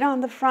some weight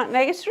on the front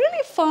leg. It's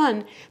really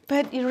fun,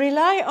 but you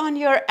rely on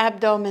your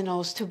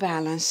abdominals to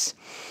balance.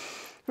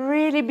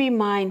 Really be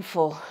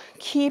mindful.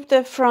 Keep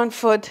the front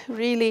foot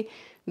really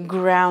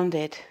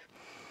grounded.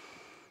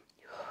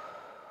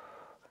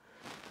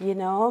 You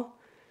know,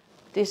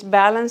 this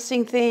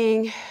balancing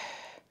thing,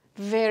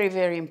 very,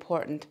 very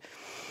important.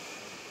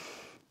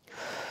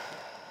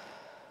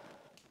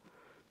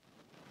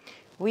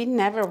 We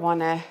never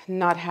want to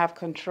not have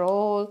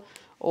control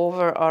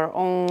over our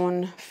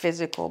own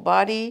physical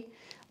body,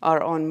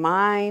 our own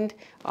mind,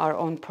 our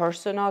own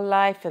personal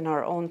life, and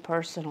our own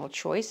personal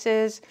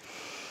choices.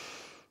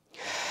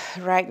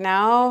 Right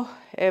now,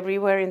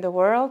 everywhere in the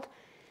world,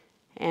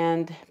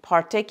 and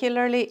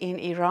particularly in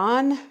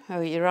Iran,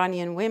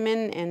 Iranian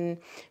women and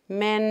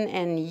men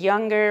and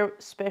younger,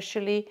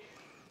 especially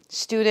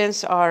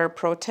students, are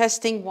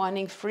protesting,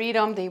 wanting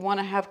freedom. They want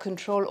to have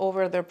control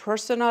over their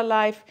personal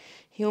life,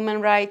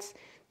 human rights.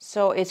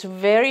 So it's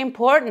very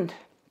important.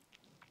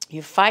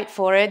 You fight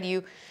for it.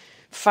 You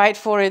fight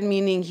for it,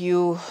 meaning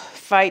you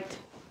fight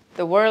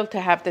the world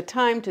to have the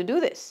time to do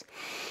this.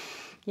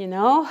 You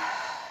know,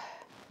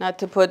 not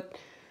to put,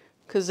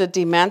 because the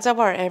demands of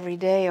our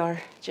everyday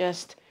are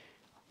just,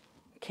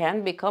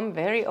 can become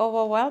very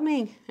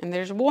overwhelming. And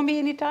there won't be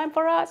any time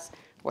for us.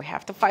 We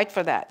have to fight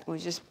for that. We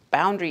just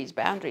boundaries,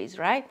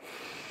 right?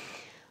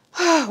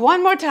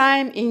 One more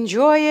time,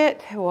 enjoy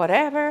it,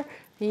 whatever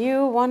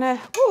you want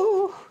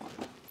to.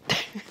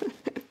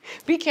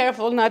 Be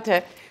careful not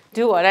to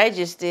do what I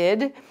just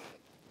did.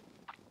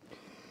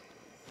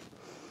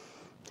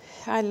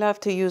 I love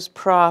to use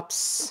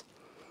props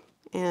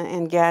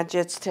and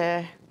gadgets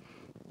to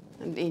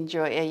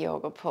enjoy a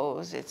yoga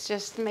pose. It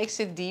just makes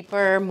it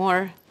deeper,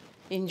 more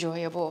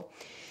enjoyable.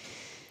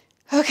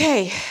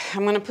 Okay,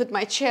 I'm going to put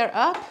my chair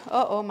up.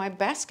 Uh-oh, my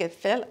basket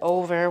fell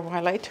over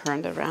while I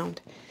turned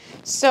around.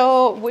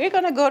 So we're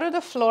going to go to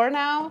the floor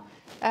now.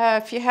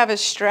 If you have a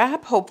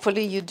strap,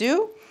 hopefully you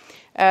do.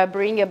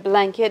 Bring a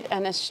blanket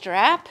and a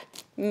strap.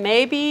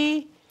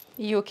 Maybe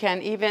you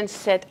can even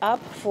set up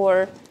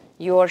for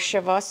your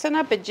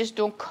Shavasana, but just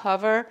don't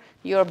cover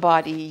your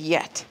body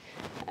yet.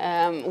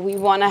 We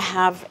want to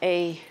have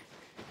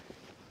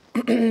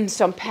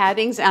some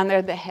paddings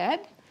under the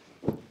head.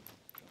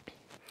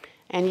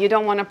 And you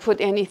don't want to put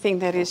anything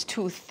that is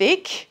too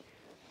thick,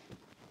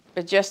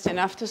 but just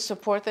enough to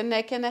support the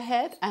neck and the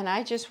head. And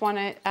I just want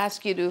to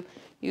ask you to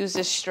use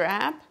a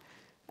strap.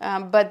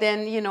 But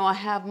then, you know, I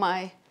have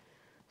my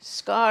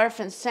scarf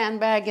and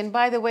sandbag. And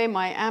by the way,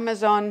 my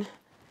Amazon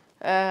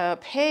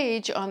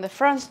page on the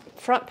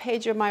front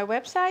page of my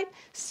website,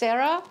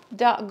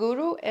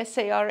 sara.guru,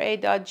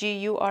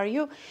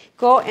 sara.guru.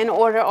 Go and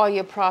order all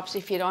your props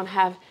if you don't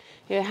have.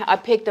 I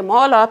picked them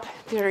all up.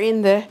 They're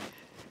in the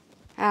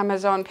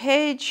Amazon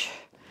page.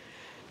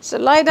 So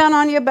lie down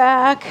on your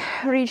back,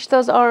 reach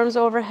those arms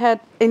overhead.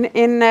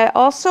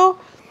 Also,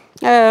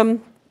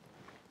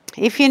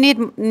 if you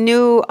need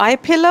new eye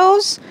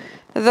pillows,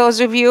 those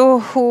of you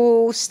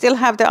who still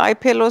have the eye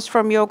pillows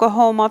from Yoga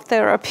Home of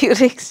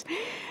Therapeutics,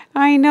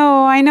 I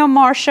know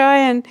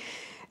Marsha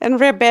and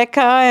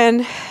Rebecca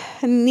and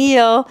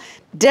Neil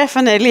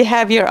definitely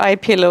have your eye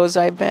pillows,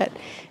 I bet.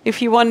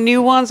 If you want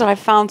new ones, I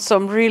found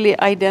some really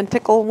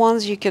identical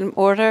ones you can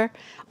order,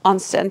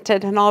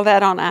 unscented and all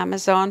that on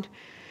Amazon.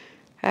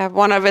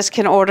 One of us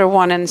can order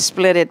one and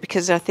split it,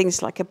 because I think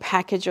it's like a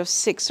package of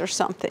 6 or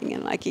something,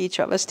 and like each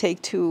of us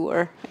take 2,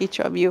 or each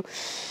of you.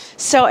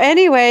 So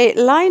anyway,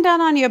 lying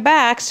down on your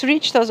backs,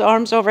 reach those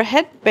arms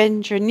overhead,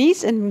 bend your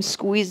knees and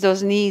squeeze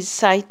those knees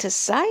side to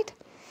side.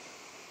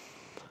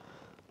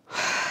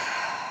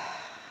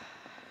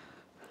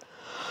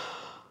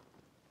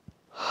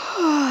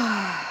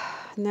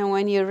 Now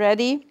when you're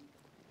ready,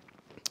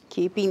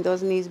 keeping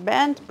those knees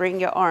bent, bring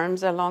your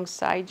arms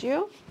alongside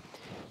you.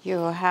 You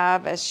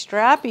have a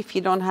strap. If you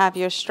don't have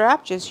your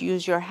strap, just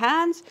use your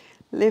hands.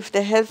 Lift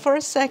the head for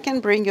a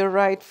second. Bring your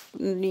right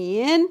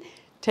knee in.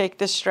 Take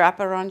the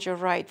strap around your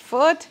right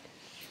foot.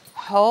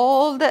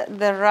 Hold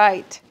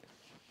the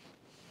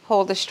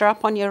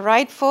strap on your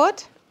right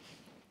foot.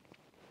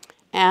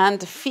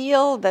 And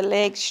feel the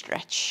leg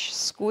stretch.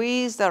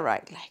 Squeeze the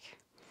right leg.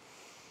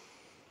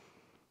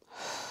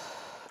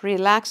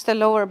 Relax the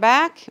lower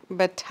back,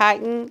 but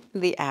tighten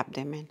the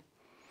abdomen.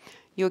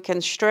 You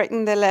can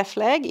straighten the left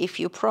leg. If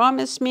you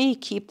promise me,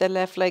 keep the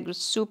left leg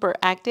super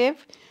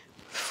active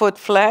foot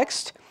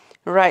flexed,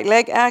 right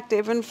leg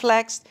active and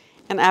flexed,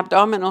 and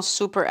abdominal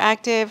super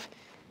active,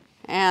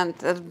 and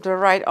the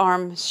right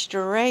arm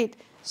straight.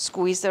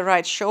 Squeeze the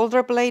right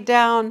shoulder blade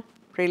down,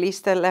 release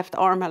the left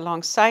arm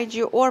alongside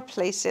you, or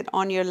place it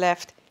on your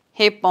left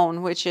hip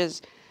bone, which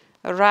is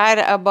right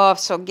above.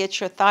 So get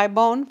your thigh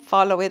bone,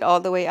 follow it all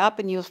the way up,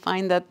 and you'll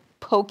find that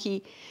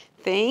pokey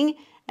thing.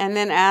 And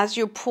then as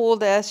you pull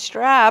the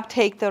strap,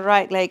 take the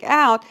right leg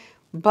out,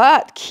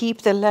 but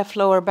keep the left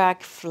lower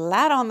back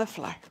flat on the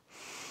floor.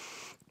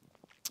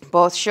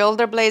 Both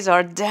shoulder blades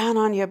are down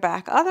on your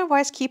back.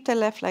 Otherwise, keep the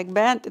left leg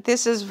bent.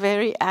 This is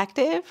very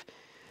active.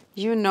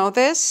 You know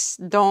this.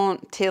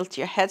 Don't tilt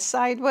your head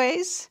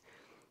sideways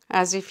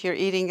as if you're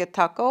eating a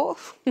taco.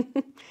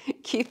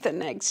 Keep the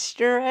neck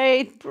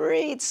straight.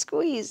 Breathe,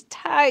 squeeze,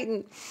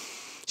 tighten.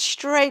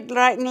 Straight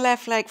right and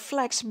left leg.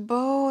 Flex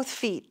both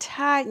feet.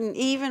 Tighten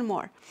even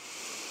more.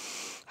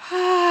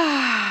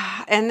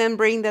 And then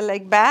bring the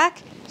leg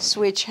back.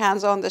 Switch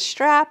hands on the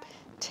strap.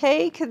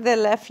 Take the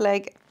left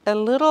leg a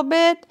little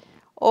bit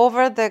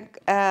over the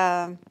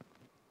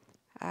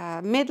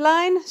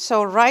midline.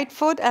 So right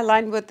foot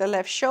aligned with the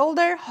left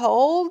shoulder.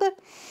 Hold.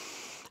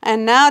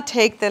 And now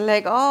take the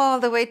leg all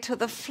the way to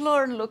the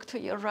floor and look to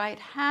your right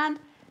hand.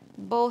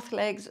 Both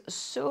legs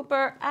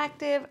super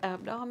active.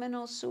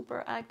 Abdominal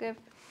super active.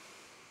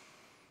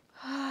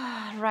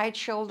 Right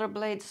shoulder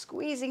blade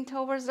squeezing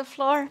towards the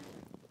floor.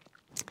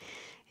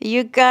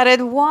 You got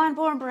it. One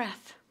more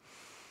breath.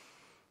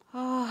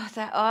 Oh,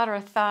 the outer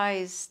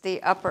thighs,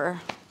 the upper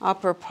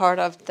part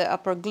of the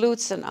upper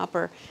glutes and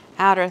upper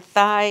outer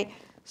thigh.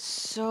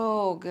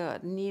 So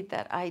good. Need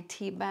that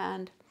IT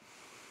band.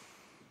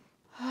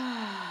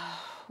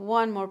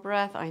 One more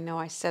breath. I know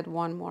I said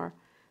one more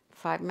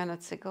 5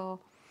 minutes ago.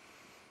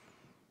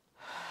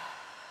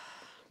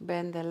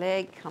 Bend the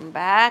leg, come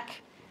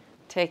back.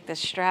 Take the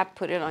strap,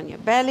 put it on your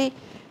belly,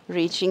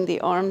 reaching the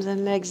arms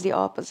and legs the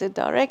opposite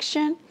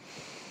direction.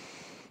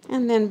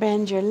 And then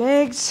bend your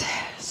legs,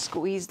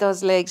 squeeze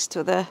those legs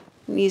to the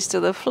knees to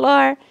the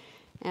floor,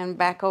 and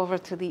back over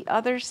to the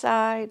other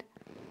side.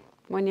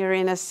 When you're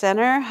in a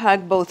center,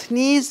 hug both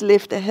knees,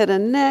 lift the head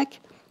and neck.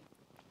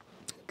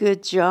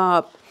 Good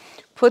job.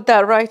 Put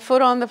that right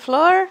foot on the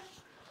floor.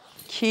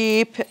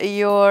 Keep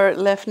your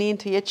left knee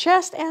into your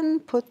chest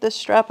and put the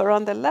strap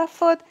around the left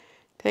foot,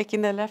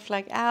 taking the left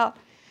leg out.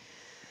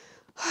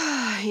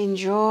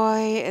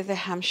 Enjoy the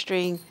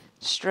hamstring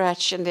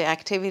stretch and the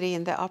activity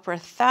in the upper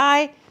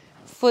thigh.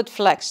 Foot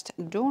flexed.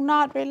 Do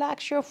not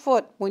relax your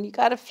foot when you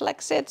got to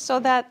flex it so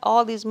that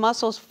all these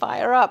muscles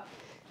fire up.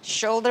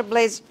 Shoulder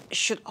blades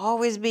should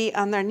always be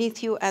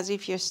underneath you as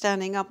if you're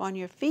standing up on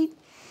your feet.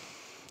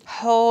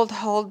 Hold,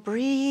 hold,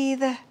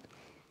 breathe.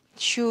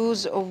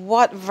 Choose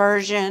what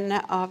version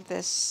of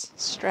this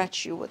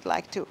stretch you would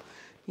like to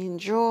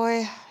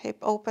enjoy. Hip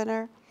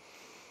opener.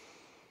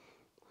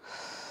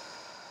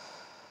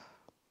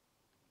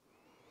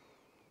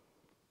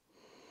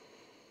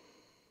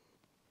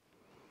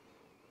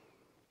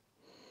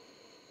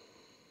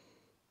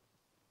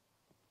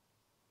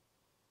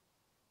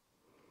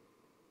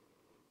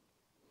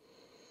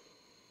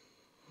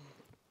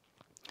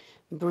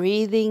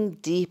 Breathing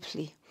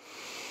deeply.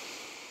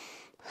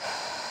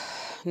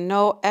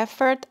 No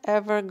effort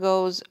ever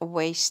goes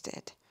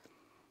wasted.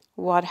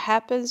 What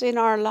happens in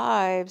our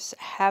lives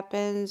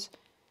happens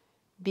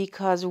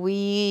because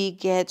we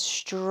get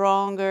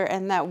stronger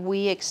and that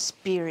we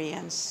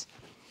experience.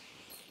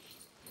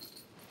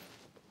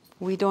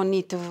 We don't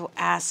need to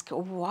ask,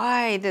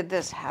 why did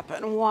this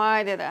happen?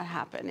 Why did that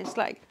happen? It's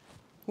like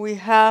we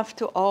have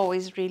to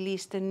always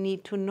release the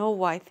need to know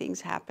why things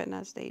happen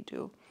as they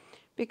do.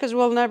 Because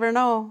we'll never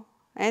know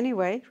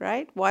anyway,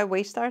 right? Why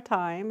waste our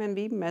time and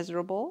be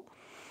miserable?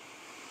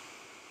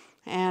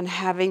 And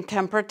having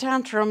temper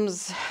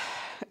tantrums.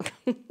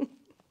 We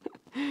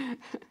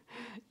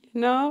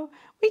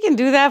can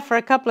do that for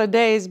a couple of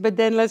days, but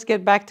then let's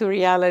get back to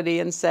reality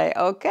and say,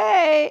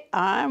 okay,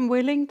 I'm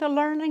willing to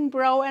learn and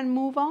grow and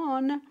move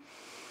on.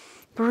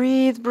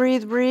 Breathe,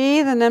 breathe,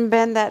 breathe, and then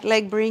bend that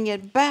leg, bring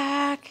it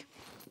back.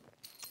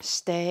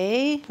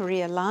 Stay,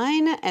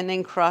 realign, and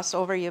then cross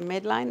over your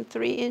midline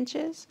 3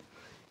 inches.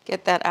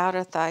 Get that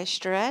outer thigh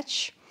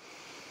stretch.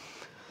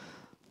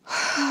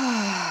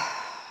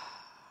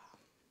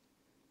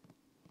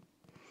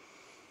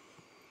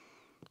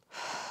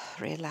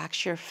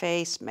 Relax your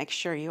face. Make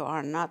sure you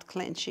are not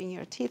clenching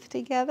your teeth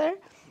together.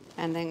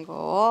 And then go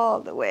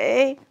all the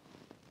way.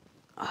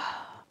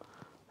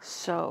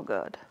 So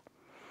good.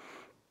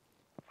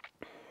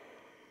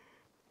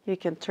 You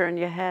can turn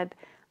your head,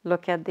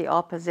 look at the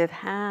opposite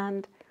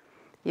hand.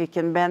 You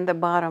can bend the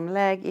bottom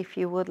leg if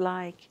you would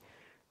like.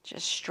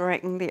 Just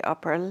straighten the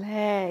upper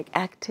leg.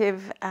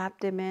 Active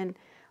abdomen.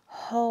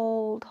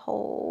 Hold,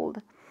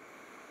 hold.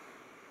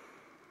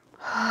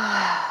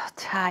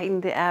 Tighten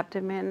the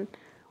abdomen.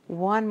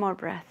 One more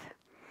breath.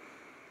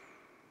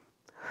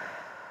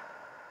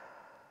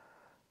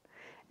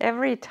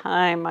 Every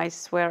time, I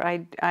swear,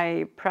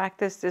 I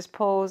practice this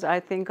pose,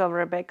 I think of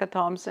Rebecca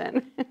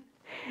Thompson.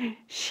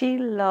 She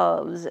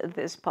loves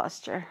this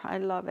posture. I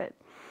love it.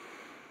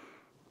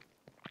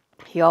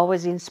 He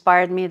always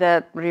inspired me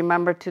that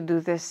remember to do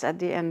this at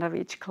the end of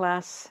each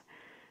class.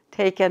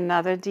 Take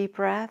another deep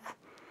breath.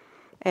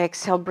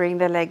 Exhale, bring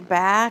the leg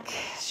back.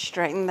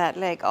 Straighten that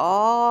leg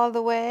all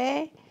the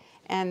way.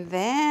 And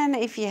then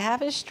if you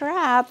have a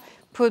strap,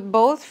 put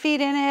both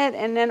feet in it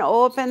and then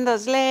open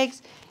those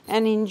legs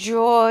and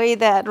enjoy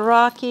that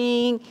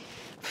rocking.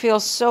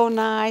 Feels so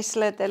nice.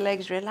 Let the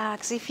legs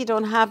relax. If you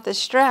don't have the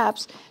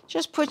straps,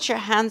 just put your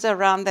hands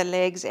around the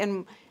legs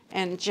and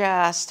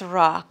just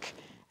rock.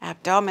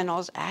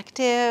 Abdominals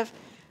active.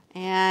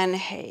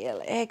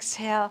 Inhale,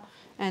 exhale,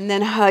 and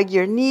then hug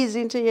your knees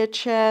into your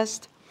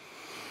chest.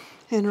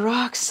 And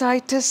rock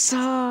side to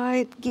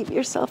side. Give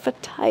yourself a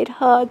tight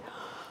hug.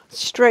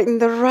 Straighten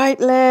the right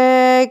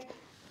leg.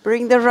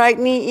 Bring the right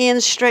knee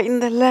in. Straighten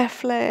the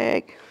left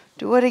leg.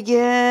 Do it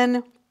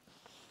again.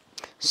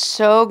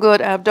 So good.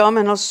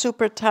 Abdominals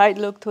super tight.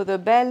 Look to the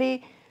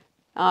belly.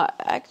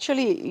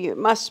 Actually, you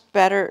must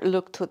better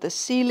look to the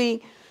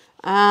ceiling.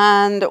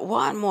 And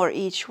one more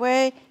each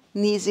way.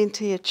 Knees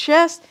into your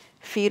chest.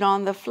 Feet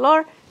on the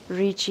floor.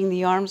 Reaching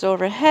the arms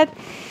overhead.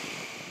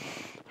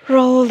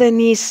 Roll the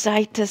knees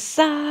side to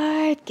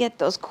side. Get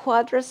those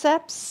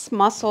quadriceps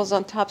muscles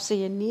on tops of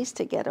your knees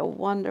to get a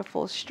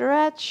wonderful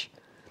stretch.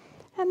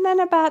 And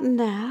then about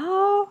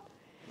now,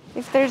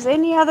 if there's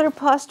any other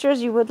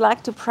postures you would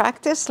like to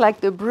practice, like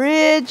the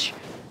bridge,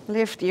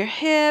 lift your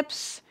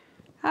hips.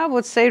 I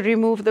would say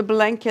remove the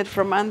blanket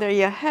from under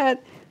your head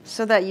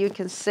so that you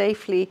can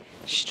safely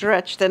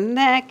stretch the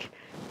neck.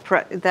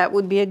 That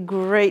would be a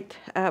great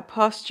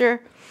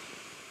posture.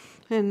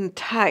 And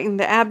tighten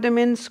the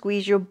abdomen,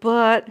 squeeze your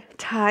butt,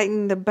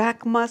 tighten the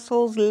back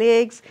muscles,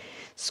 legs.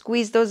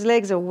 Squeeze those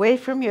legs away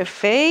from your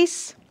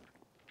face.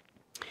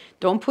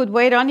 Don't put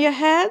weight on your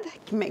head.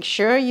 Make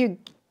sure you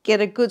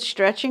get a good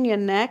stretch in your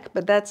neck,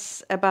 but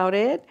that's about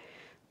it.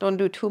 Don't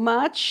do too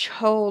much.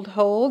 Hold,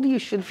 hold. You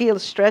should feel a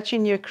stretch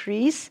in your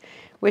crease,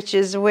 which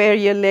is where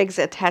your legs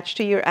attach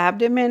to your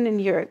abdomen and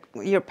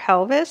your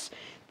pelvis.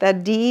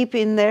 That deep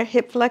in there,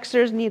 hip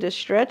flexors need a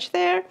stretch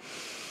there.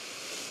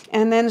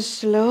 And then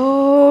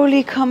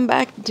slowly come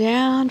back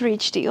down,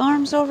 reach the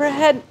arms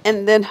overhead,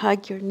 and then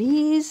hug your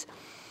knees.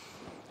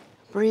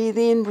 Breathe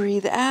in,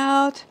 breathe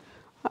out.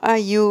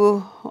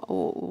 You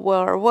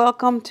are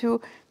welcome to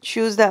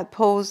choose that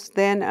pose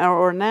then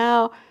or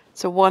now.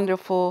 It's a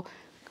wonderful,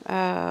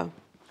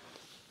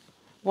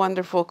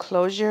 wonderful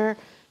closure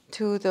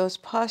to those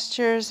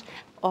postures.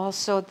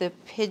 Also the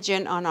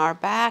pigeon on our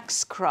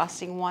backs,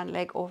 crossing one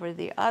leg over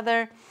the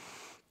other.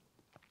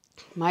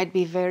 Might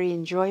be very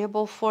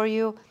enjoyable for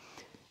you.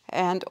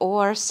 And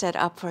or set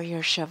up for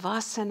your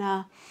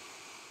Shavasana.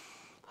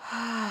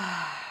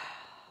 I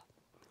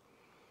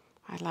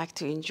like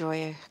to enjoy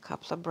a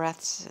couple of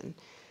breaths and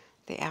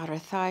the outer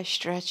thigh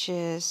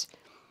stretches.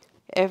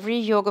 Every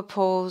yoga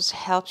pose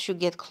helps you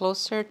get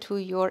closer to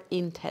your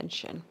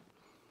intention.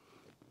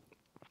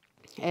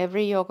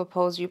 Every yoga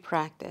pose you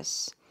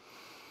practice,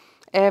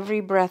 every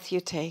breath you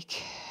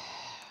take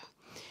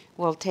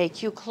will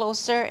take you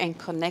closer and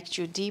connect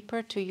you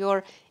deeper to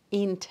your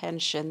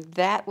intention,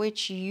 that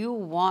which you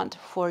want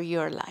for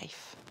your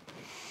life.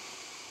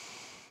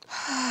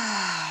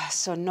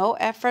 So no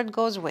effort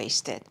goes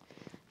wasted.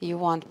 You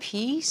want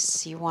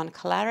peace, you want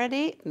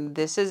clarity,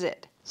 this is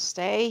it.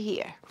 Stay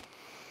here.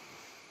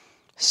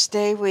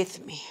 Stay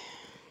with me.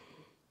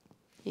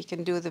 You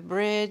can do the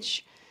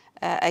bridge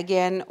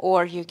again,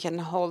 or you can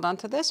hold on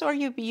to this, or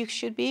you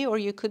should be, or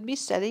you could be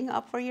setting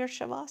up for your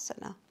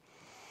Shavasana.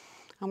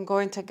 I'm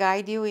going to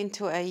guide you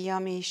into a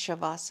yummy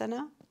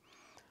Shavasana.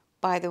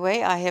 By the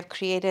way, I have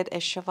created a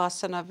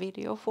Shavasana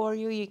video for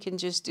you. You can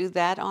just do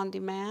that on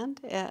demand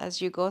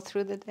as you go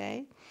through the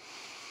day.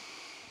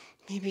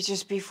 Maybe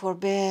just before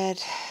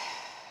bed.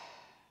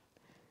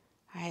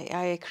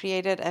 I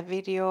created a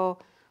video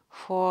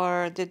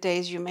for the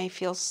days you may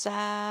feel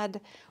sad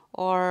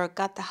or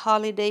got the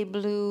holiday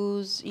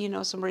blues, you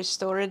know, some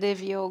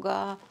restorative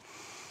yoga.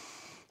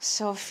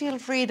 So feel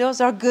free.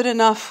 Those are good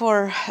enough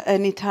for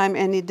any time,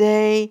 any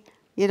day.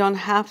 You don't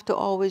have to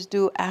always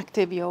do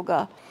active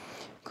yoga.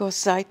 Go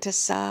side to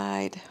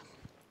side.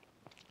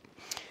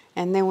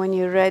 And then when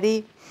you're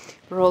ready,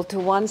 roll to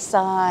one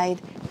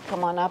side.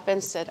 Come on up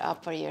and set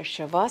up for your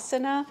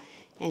Shavasana.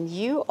 And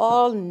you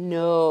all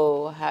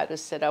know how to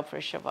set up for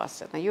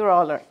Shavasana. You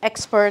all are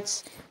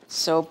experts.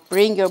 So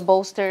bring your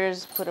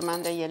bolsters, put them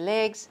under your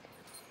legs.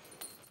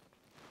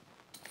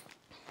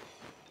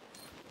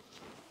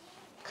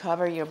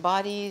 Cover your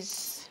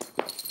bodies.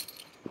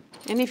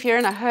 And if you're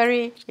in a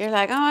hurry, you're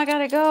like, oh, I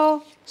gotta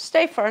go.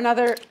 Stay for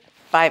another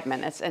 5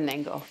 minutes and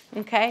then go,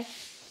 okay?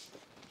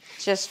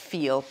 Just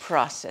feel,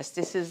 process.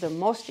 This is the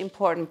most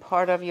important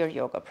part of your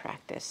yoga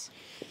practice.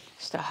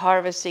 It's the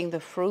harvesting the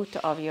fruit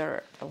of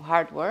your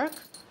hard work,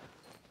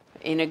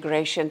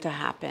 integration to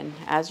happen.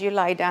 As you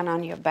lie down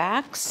on your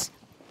backs,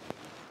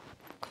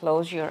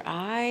 close your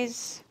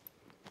eyes,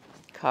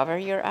 cover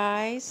your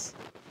eyes,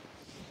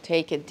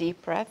 take a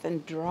deep breath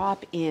and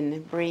drop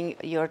in. Bring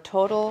your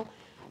total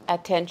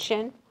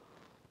attention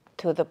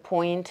to the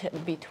point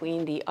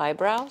between the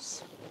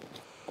eyebrows.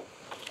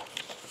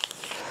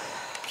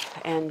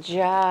 and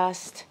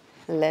just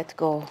let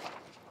go.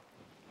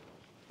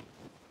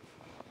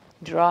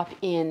 Drop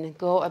in,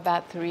 go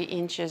about 3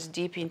 inches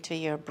deep into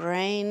your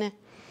brain.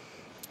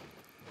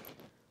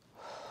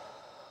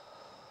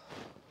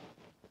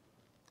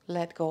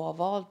 Let go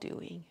of all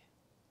doing.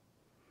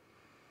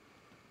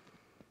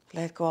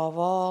 Let go of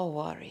all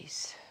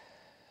worries.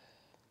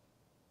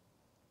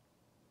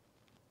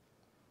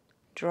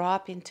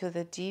 Drop into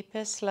the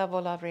deepest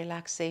level of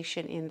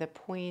relaxation in the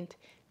point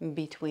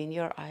between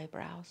your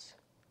eyebrows,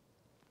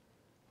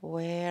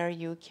 where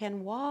you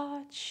can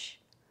watch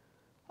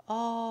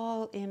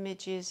all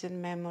images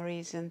and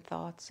memories and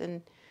thoughts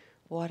and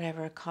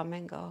whatever come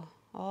and go,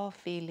 all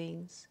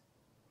feelings.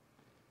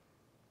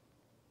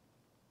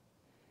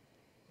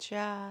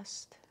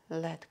 Just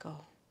let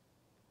go.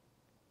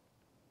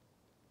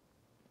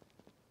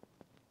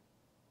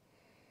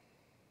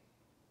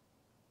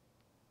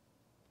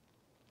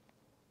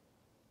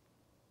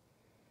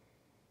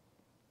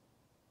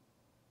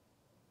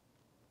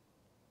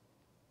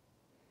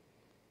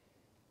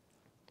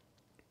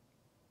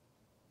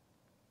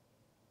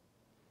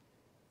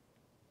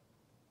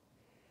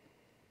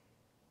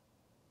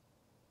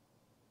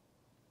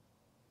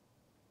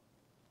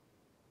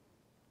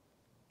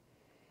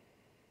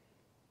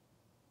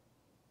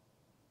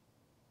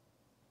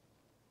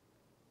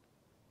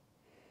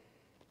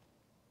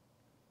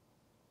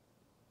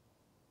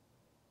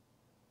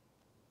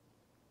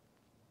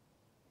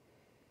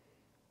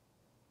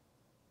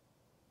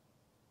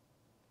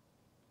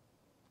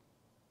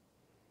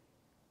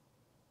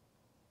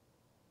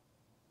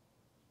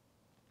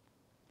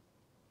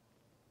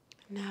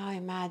 Now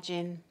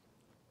imagine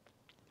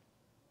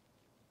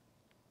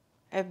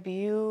a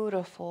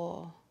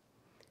beautiful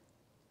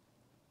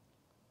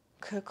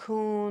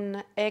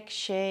cocoon,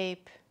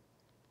 egg-shaped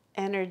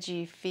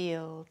energy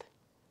field,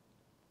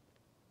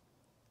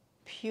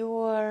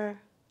 pure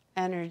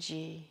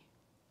energy.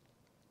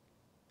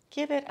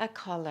 Give it a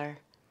color.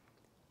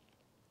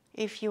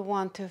 If you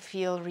want to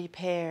feel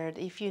repaired,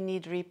 if you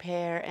need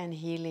repair and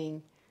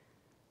healing,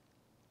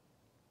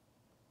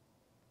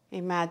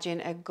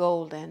 imagine a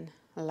golden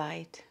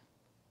light.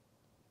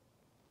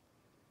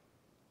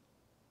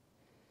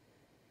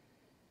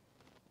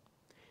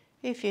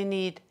 If you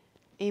need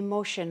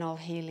emotional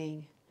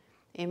healing,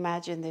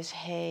 imagine this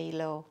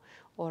halo,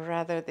 or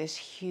rather this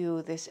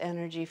hue, this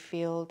energy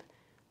field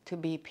to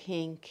be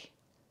pink,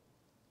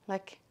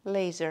 like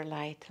laser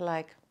light,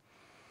 like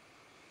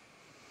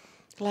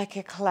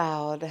a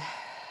cloud,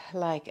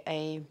 like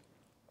a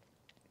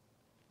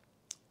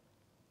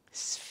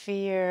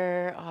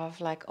sphere of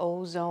like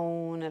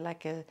ozone,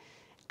 like a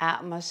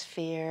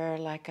atmosphere,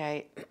 like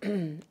a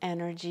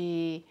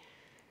energy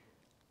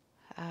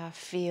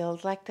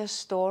field, like the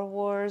Star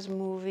Wars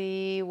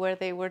movie where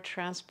they were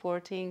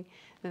transporting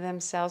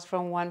themselves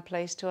from one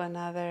place to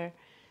another,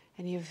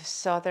 and you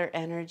saw their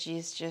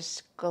energies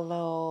just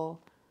glow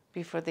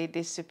before they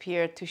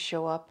disappeared to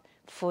show up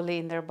fully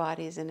in their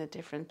bodies in a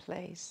different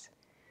place.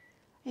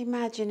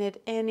 Imagine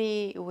it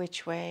any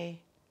which way,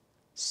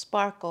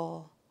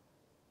 sparkle,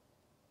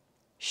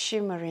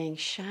 shimmering,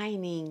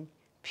 shining,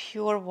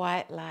 pure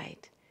white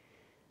light.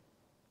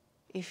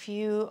 If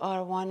you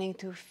are wanting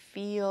to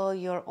feel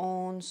your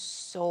own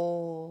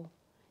soul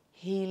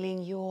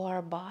healing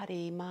your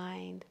body,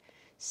 mind,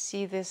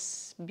 see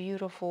this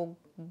beautiful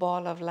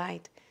ball of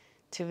light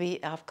to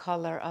be of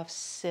color of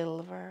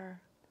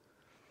silver.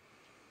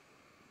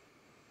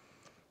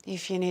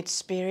 If you need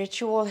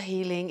spiritual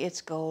healing,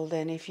 it's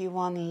golden. If you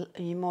want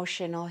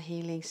emotional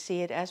healing,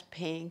 see it as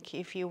pink.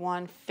 If you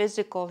want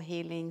physical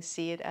healing,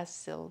 see it as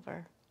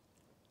silver.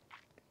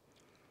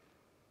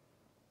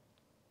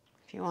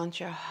 If you want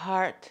your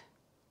heart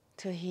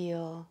to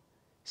heal,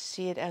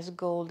 see it as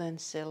golden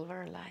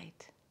silver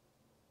light.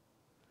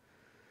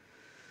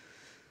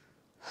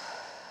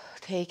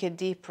 Take a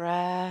deep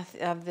breath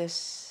of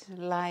this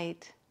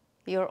light,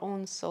 your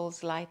own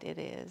soul's light it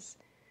is,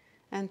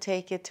 and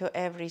take it to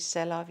every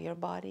cell of your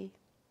body.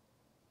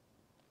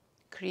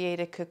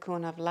 Create a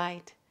cocoon of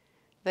light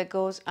that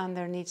goes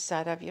underneath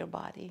side of your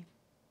body.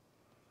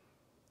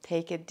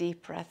 Take a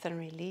deep breath and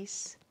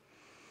release.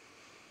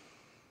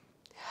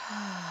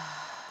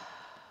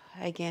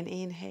 Again,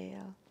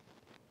 inhale.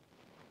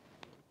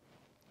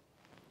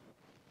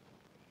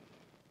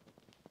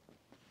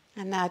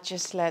 And now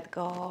just let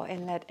go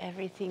and let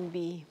everything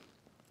be.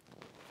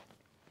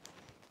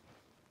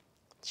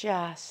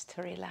 Just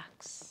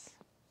relax.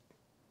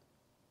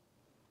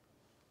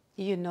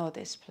 You know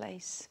this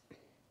place.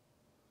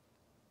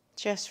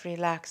 Just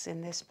relax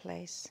in this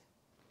place.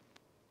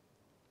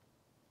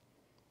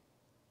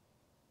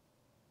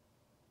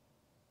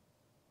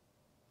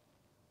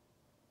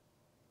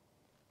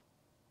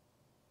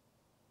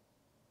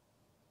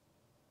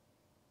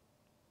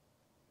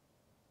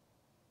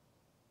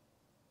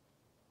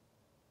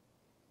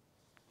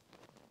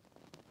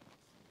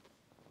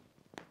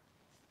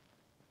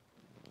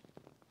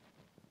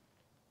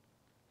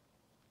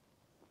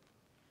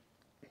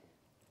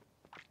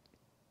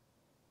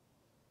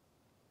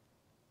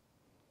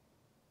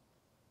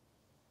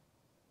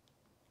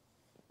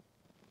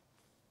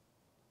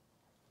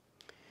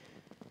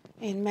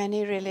 In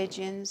many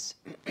religions,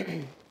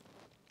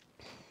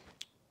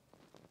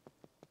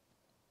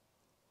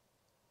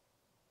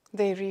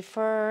 they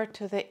refer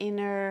to the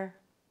inner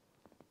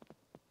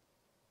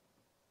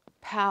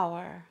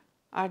power,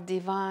 our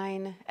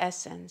divine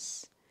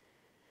essence,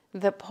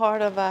 the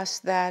part of us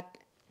that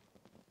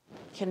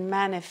can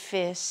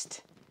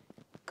manifest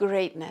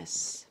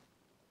greatness.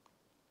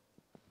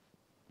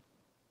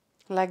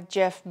 Like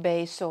Jeff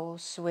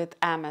Bezos with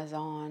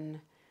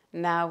Amazon,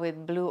 now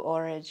with Blue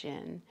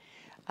Origin,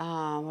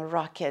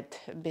 rocket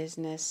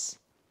business,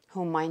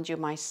 who, mind you,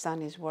 my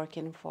son is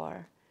working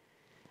for.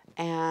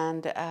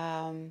 And,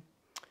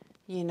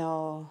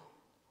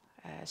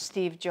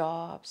 Steve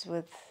Jobs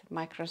with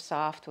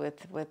Microsoft,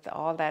 with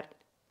all that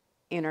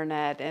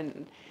internet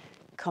and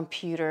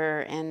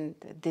computer and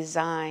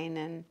design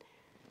and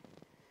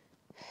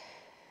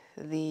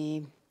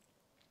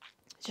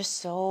just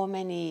so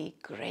many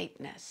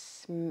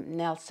greatness,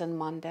 Nelson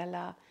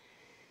Mandela.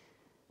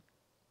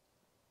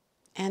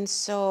 And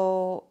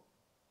so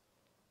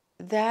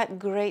that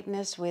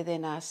greatness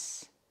within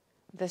us,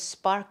 the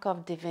spark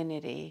of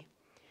divinity,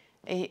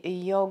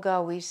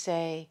 yoga we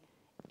say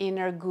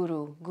inner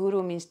guru.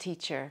 Guru means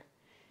teacher.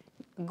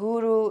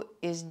 Guru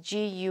is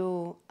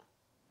G-U-R-U.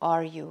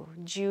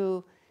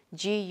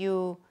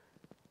 G-U-R-U.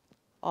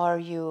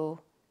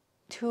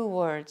 2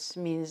 words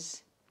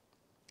means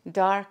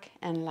dark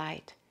and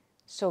light.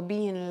 So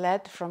being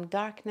led from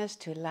darkness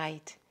to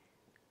light.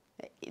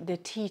 The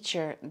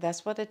teacher,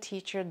 that's what a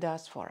teacher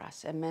does for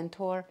us. A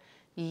mentor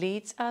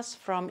leads us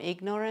from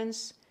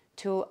ignorance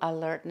to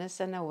alertness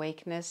and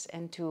awakeness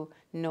and to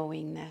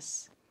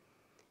knowingness.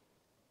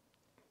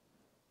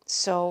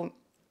 So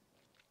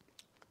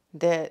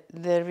the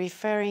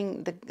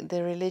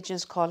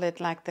religions call it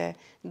like the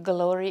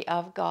glory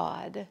of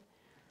God,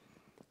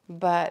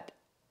 but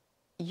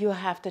you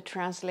have to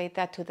translate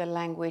that to the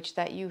language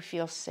that you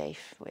feel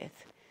safe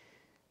with.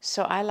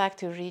 So I like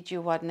to read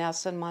you what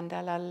Nelson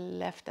Mandela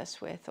left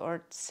us with,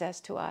 or says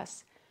to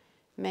us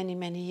many,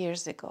 many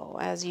years ago.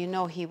 As you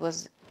know, he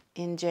was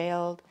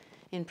jailed,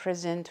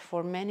 imprisoned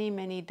for many,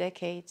 many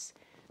decades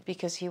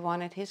because he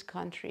wanted his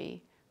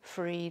country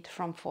freed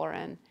from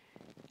foreign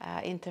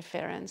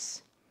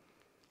interference.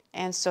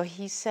 And so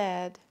he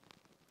said,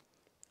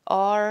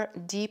 our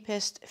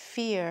deepest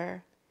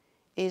fear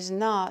is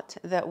not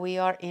that we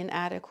are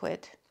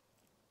inadequate.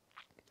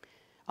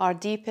 Our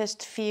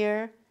deepest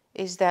fear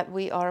is that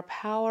we are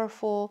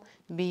powerful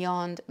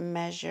beyond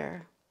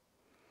measure.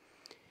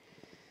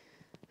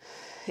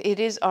 It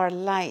is our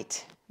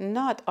light,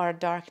 not our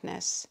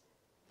darkness,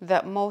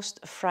 that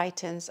most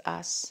frightens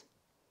us.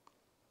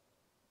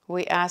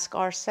 We ask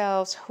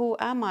ourselves, who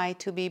am I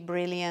to be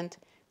brilliant,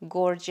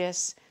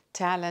 gorgeous,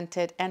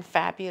 talented, and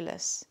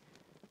fabulous?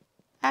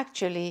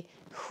 Actually,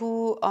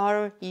 who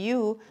are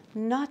you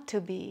not to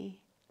be?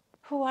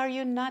 Who are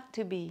you not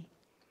to be?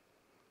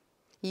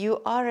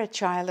 You are a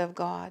child of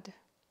God.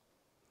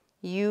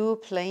 You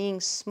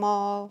playing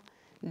small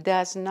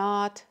does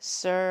not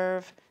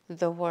serve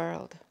the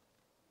world.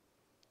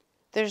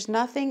 There's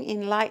nothing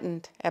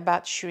enlightened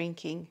about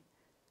shrinking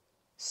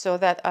so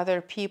that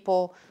other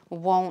people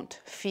won't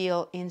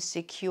feel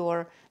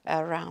insecure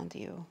around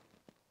you.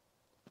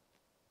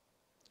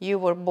 You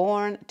were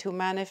born to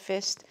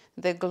manifest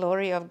the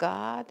glory of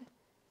God,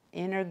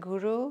 inner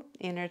guru,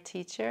 inner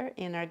teacher,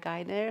 inner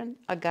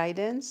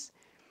guidance,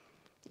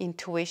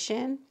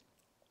 intuition,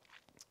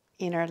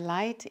 inner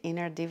light,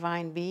 inner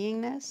divine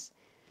beingness.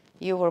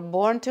 You were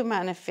born to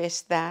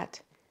manifest that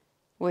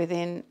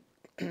within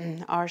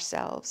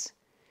ourselves.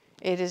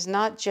 It is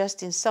not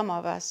just in some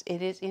of us,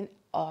 it is in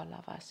all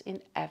of us,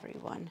 in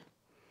everyone.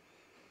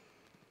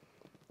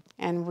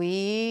 And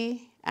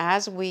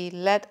as we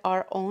let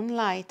our own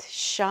light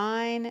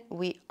shine,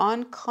 we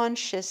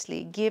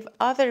unconsciously give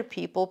other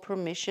people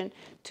permission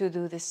to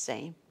do the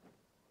same.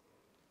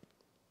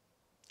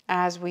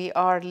 As we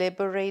are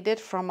liberated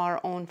from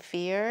our own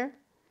fear,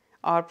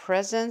 our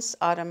presence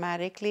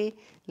automatically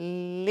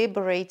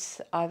liberates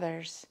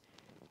others.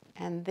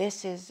 And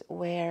this is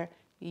where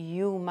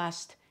you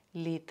must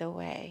lead the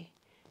way.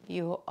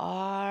 You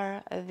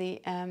are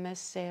the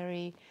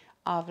emissary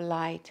of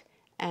light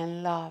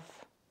and love.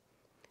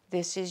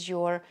 This is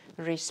your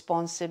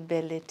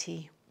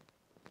responsibility.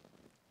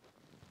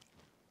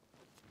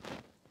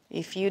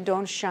 If you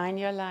don't shine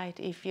your light,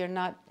 if you're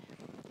not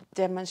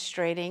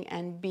demonstrating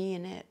and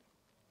being it,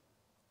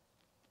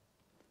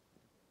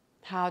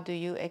 how do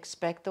you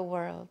expect the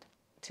world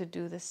to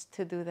do this,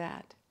 to do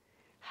that?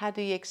 How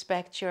do you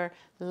expect your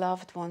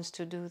loved ones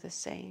to do the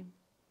same?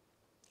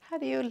 How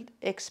do you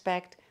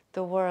expect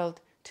the world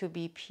to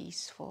be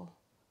peaceful,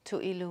 to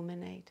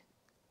illuminate?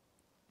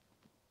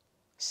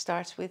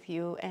 Starts with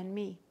you and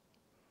me.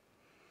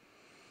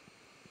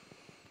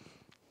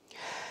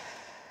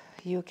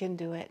 You can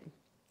do it.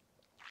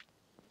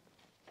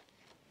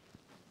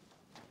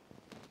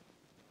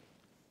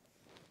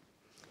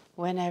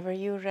 Whenever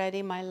you're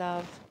ready, my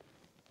love,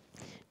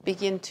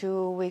 begin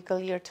to wiggle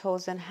your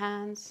toes and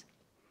hands.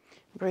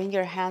 Bring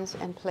your hands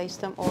and place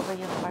them over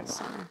your heart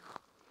center,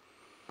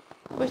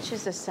 which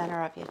is the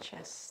center of your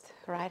chest.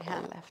 Right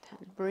hand, left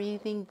hand.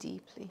 Breathing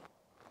deeply.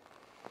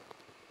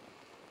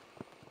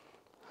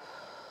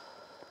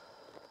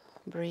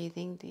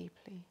 Breathing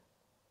deeply.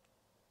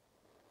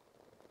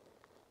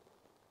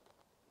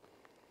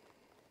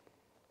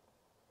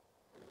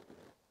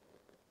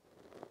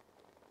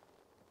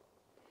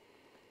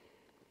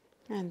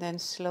 And then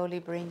slowly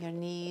bring your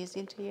knees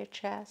into your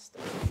chest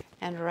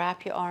and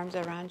wrap your arms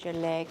around your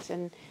legs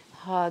and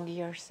hug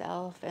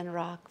yourself and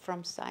rock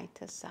from side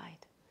to side.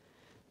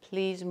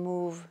 Please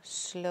move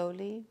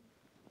slowly.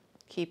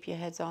 Keep your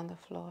heads on the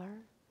floor.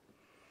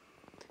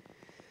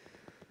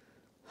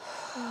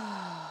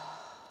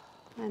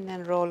 And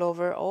then roll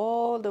over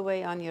all the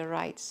way on your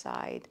right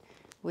side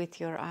with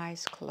your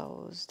eyes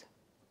closed.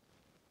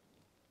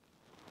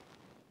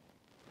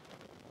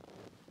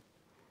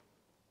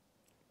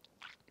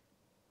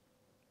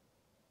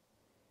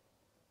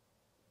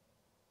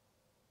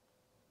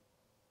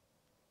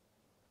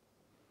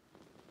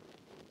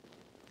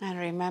 And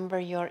remember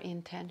your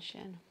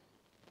intention.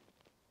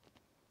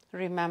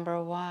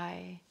 Remember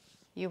why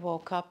you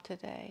woke up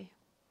today.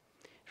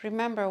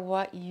 Remember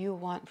what you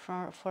want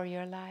for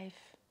your life.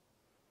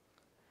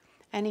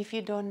 And if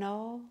you don't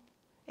know,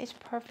 it's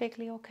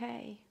perfectly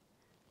okay.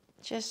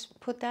 Just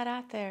put that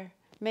out there.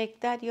 Make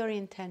that your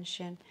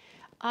intention.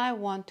 I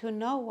want to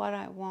know what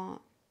I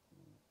want.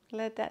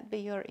 Let that be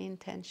your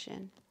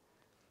intention.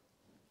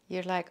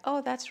 You're like,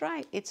 oh, that's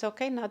right. It's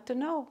okay not to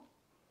know.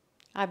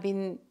 I've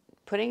been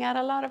putting out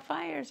a lot of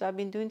fires. I've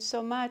been doing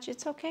so much.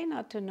 It's okay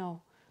not to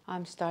know.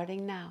 I'm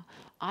starting now.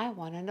 I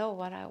want to know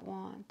what I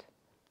want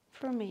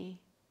for me.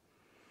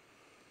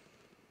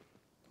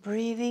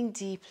 Breathing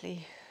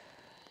deeply.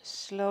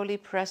 Slowly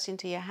press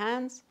into your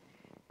hands.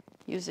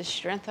 Use the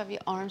strength of your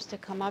arms to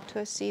come up to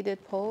a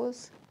seated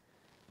pose.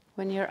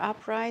 When you're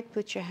upright,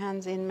 put your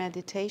hands in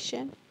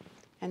meditation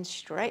and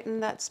straighten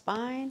that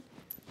spine.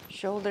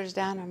 Shoulders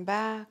down and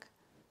back.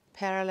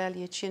 Parallel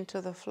your chin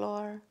to the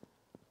floor.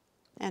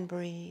 And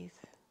breathe.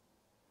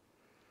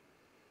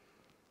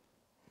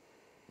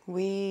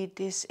 We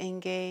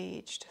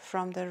disengaged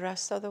from the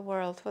rest of the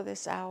world for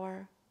this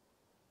hour.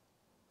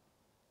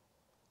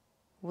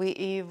 We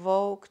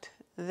evoked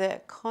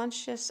the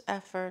conscious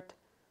effort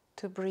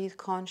to breathe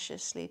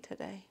consciously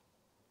today.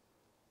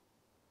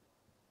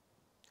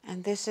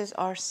 And this is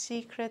our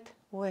secret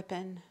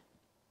weapon.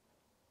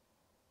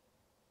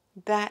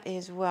 That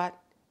is what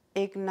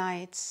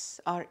ignites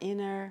our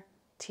inner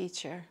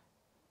teacher,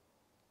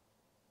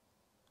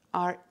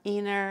 our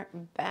inner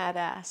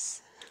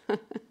badass,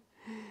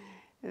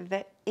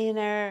 the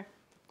inner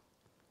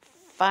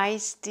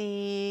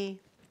feisty,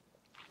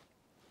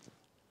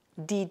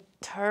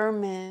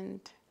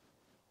 determined,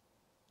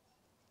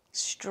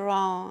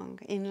 strong,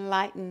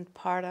 enlightened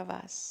part of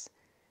us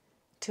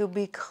to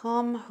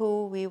become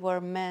who we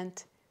were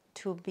meant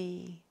to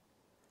be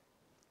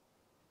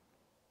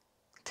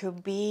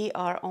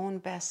our own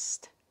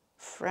best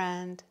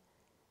friend,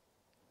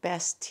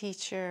 best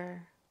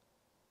teacher,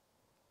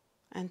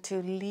 and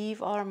to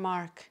leave our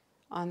mark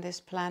on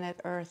this planet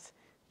Earth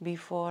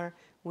before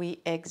we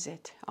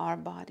exit our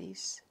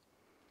bodies.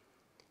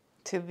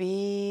 To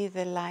be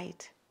the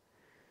light,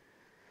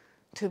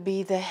 to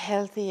be the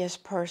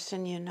healthiest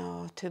person you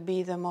know, to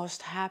be the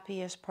most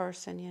happiest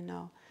person you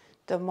know,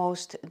 the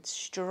most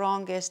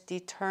strongest,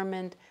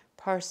 determined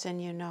person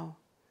you know,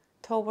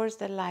 towards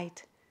the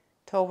light,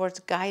 towards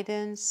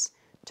guidance,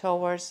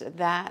 towards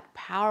that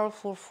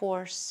powerful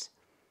force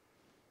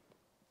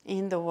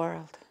in the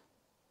world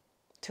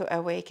to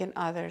awaken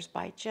others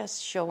by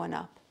just showing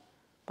up,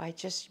 by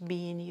just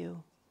being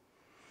you.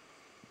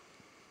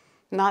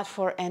 Not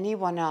for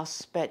anyone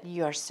else but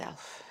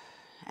yourself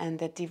and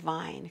the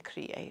divine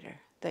creator,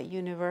 the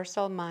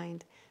universal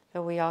mind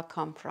that we all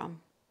come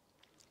from.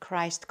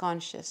 Christ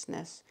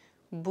consciousness,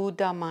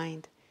 Buddha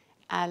mind,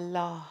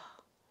 Allah,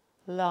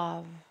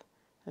 love,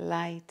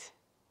 light,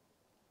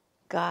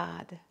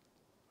 God,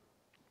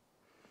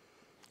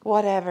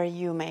 whatever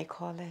you may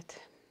call it.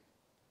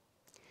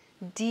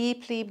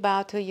 Deeply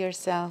bow to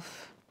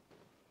yourself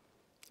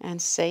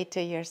and say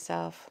to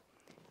yourself,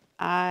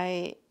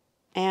 I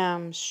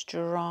am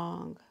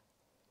strong.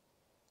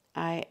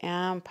 I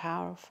am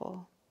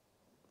powerful.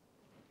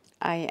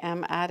 I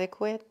am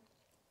adequate.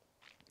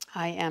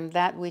 I am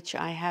that which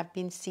I have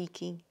been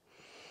seeking.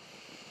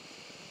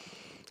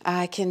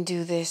 I can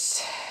do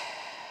this.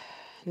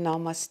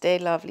 Namaste,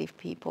 lovely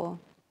people.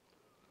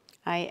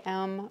 I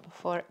am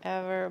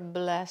forever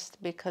blessed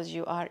because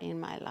you are in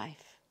my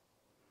life.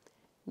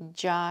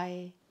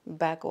 Jai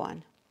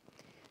Bhagwan.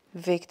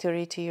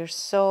 Victory to your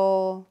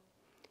soul.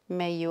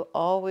 May you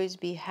always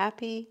be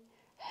happy,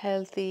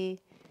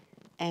 healthy,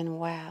 and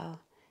well.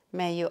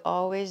 May you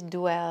always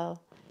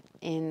dwell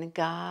in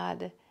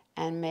God,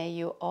 and may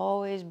you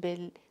always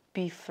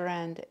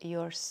befriend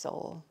your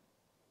soul.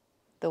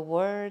 The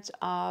words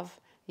of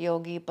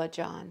Yogi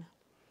Bhajan,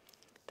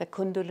 the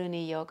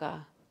Kundalini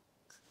Yoga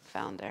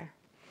founder.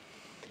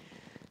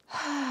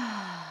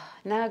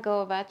 Now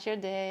go about your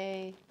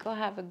day. Go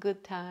have a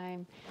good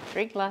time.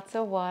 Drink lots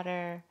of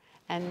water,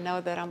 and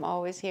know that I'm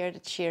always here to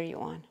cheer you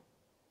on.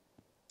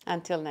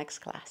 Until next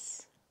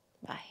class.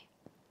 Bye.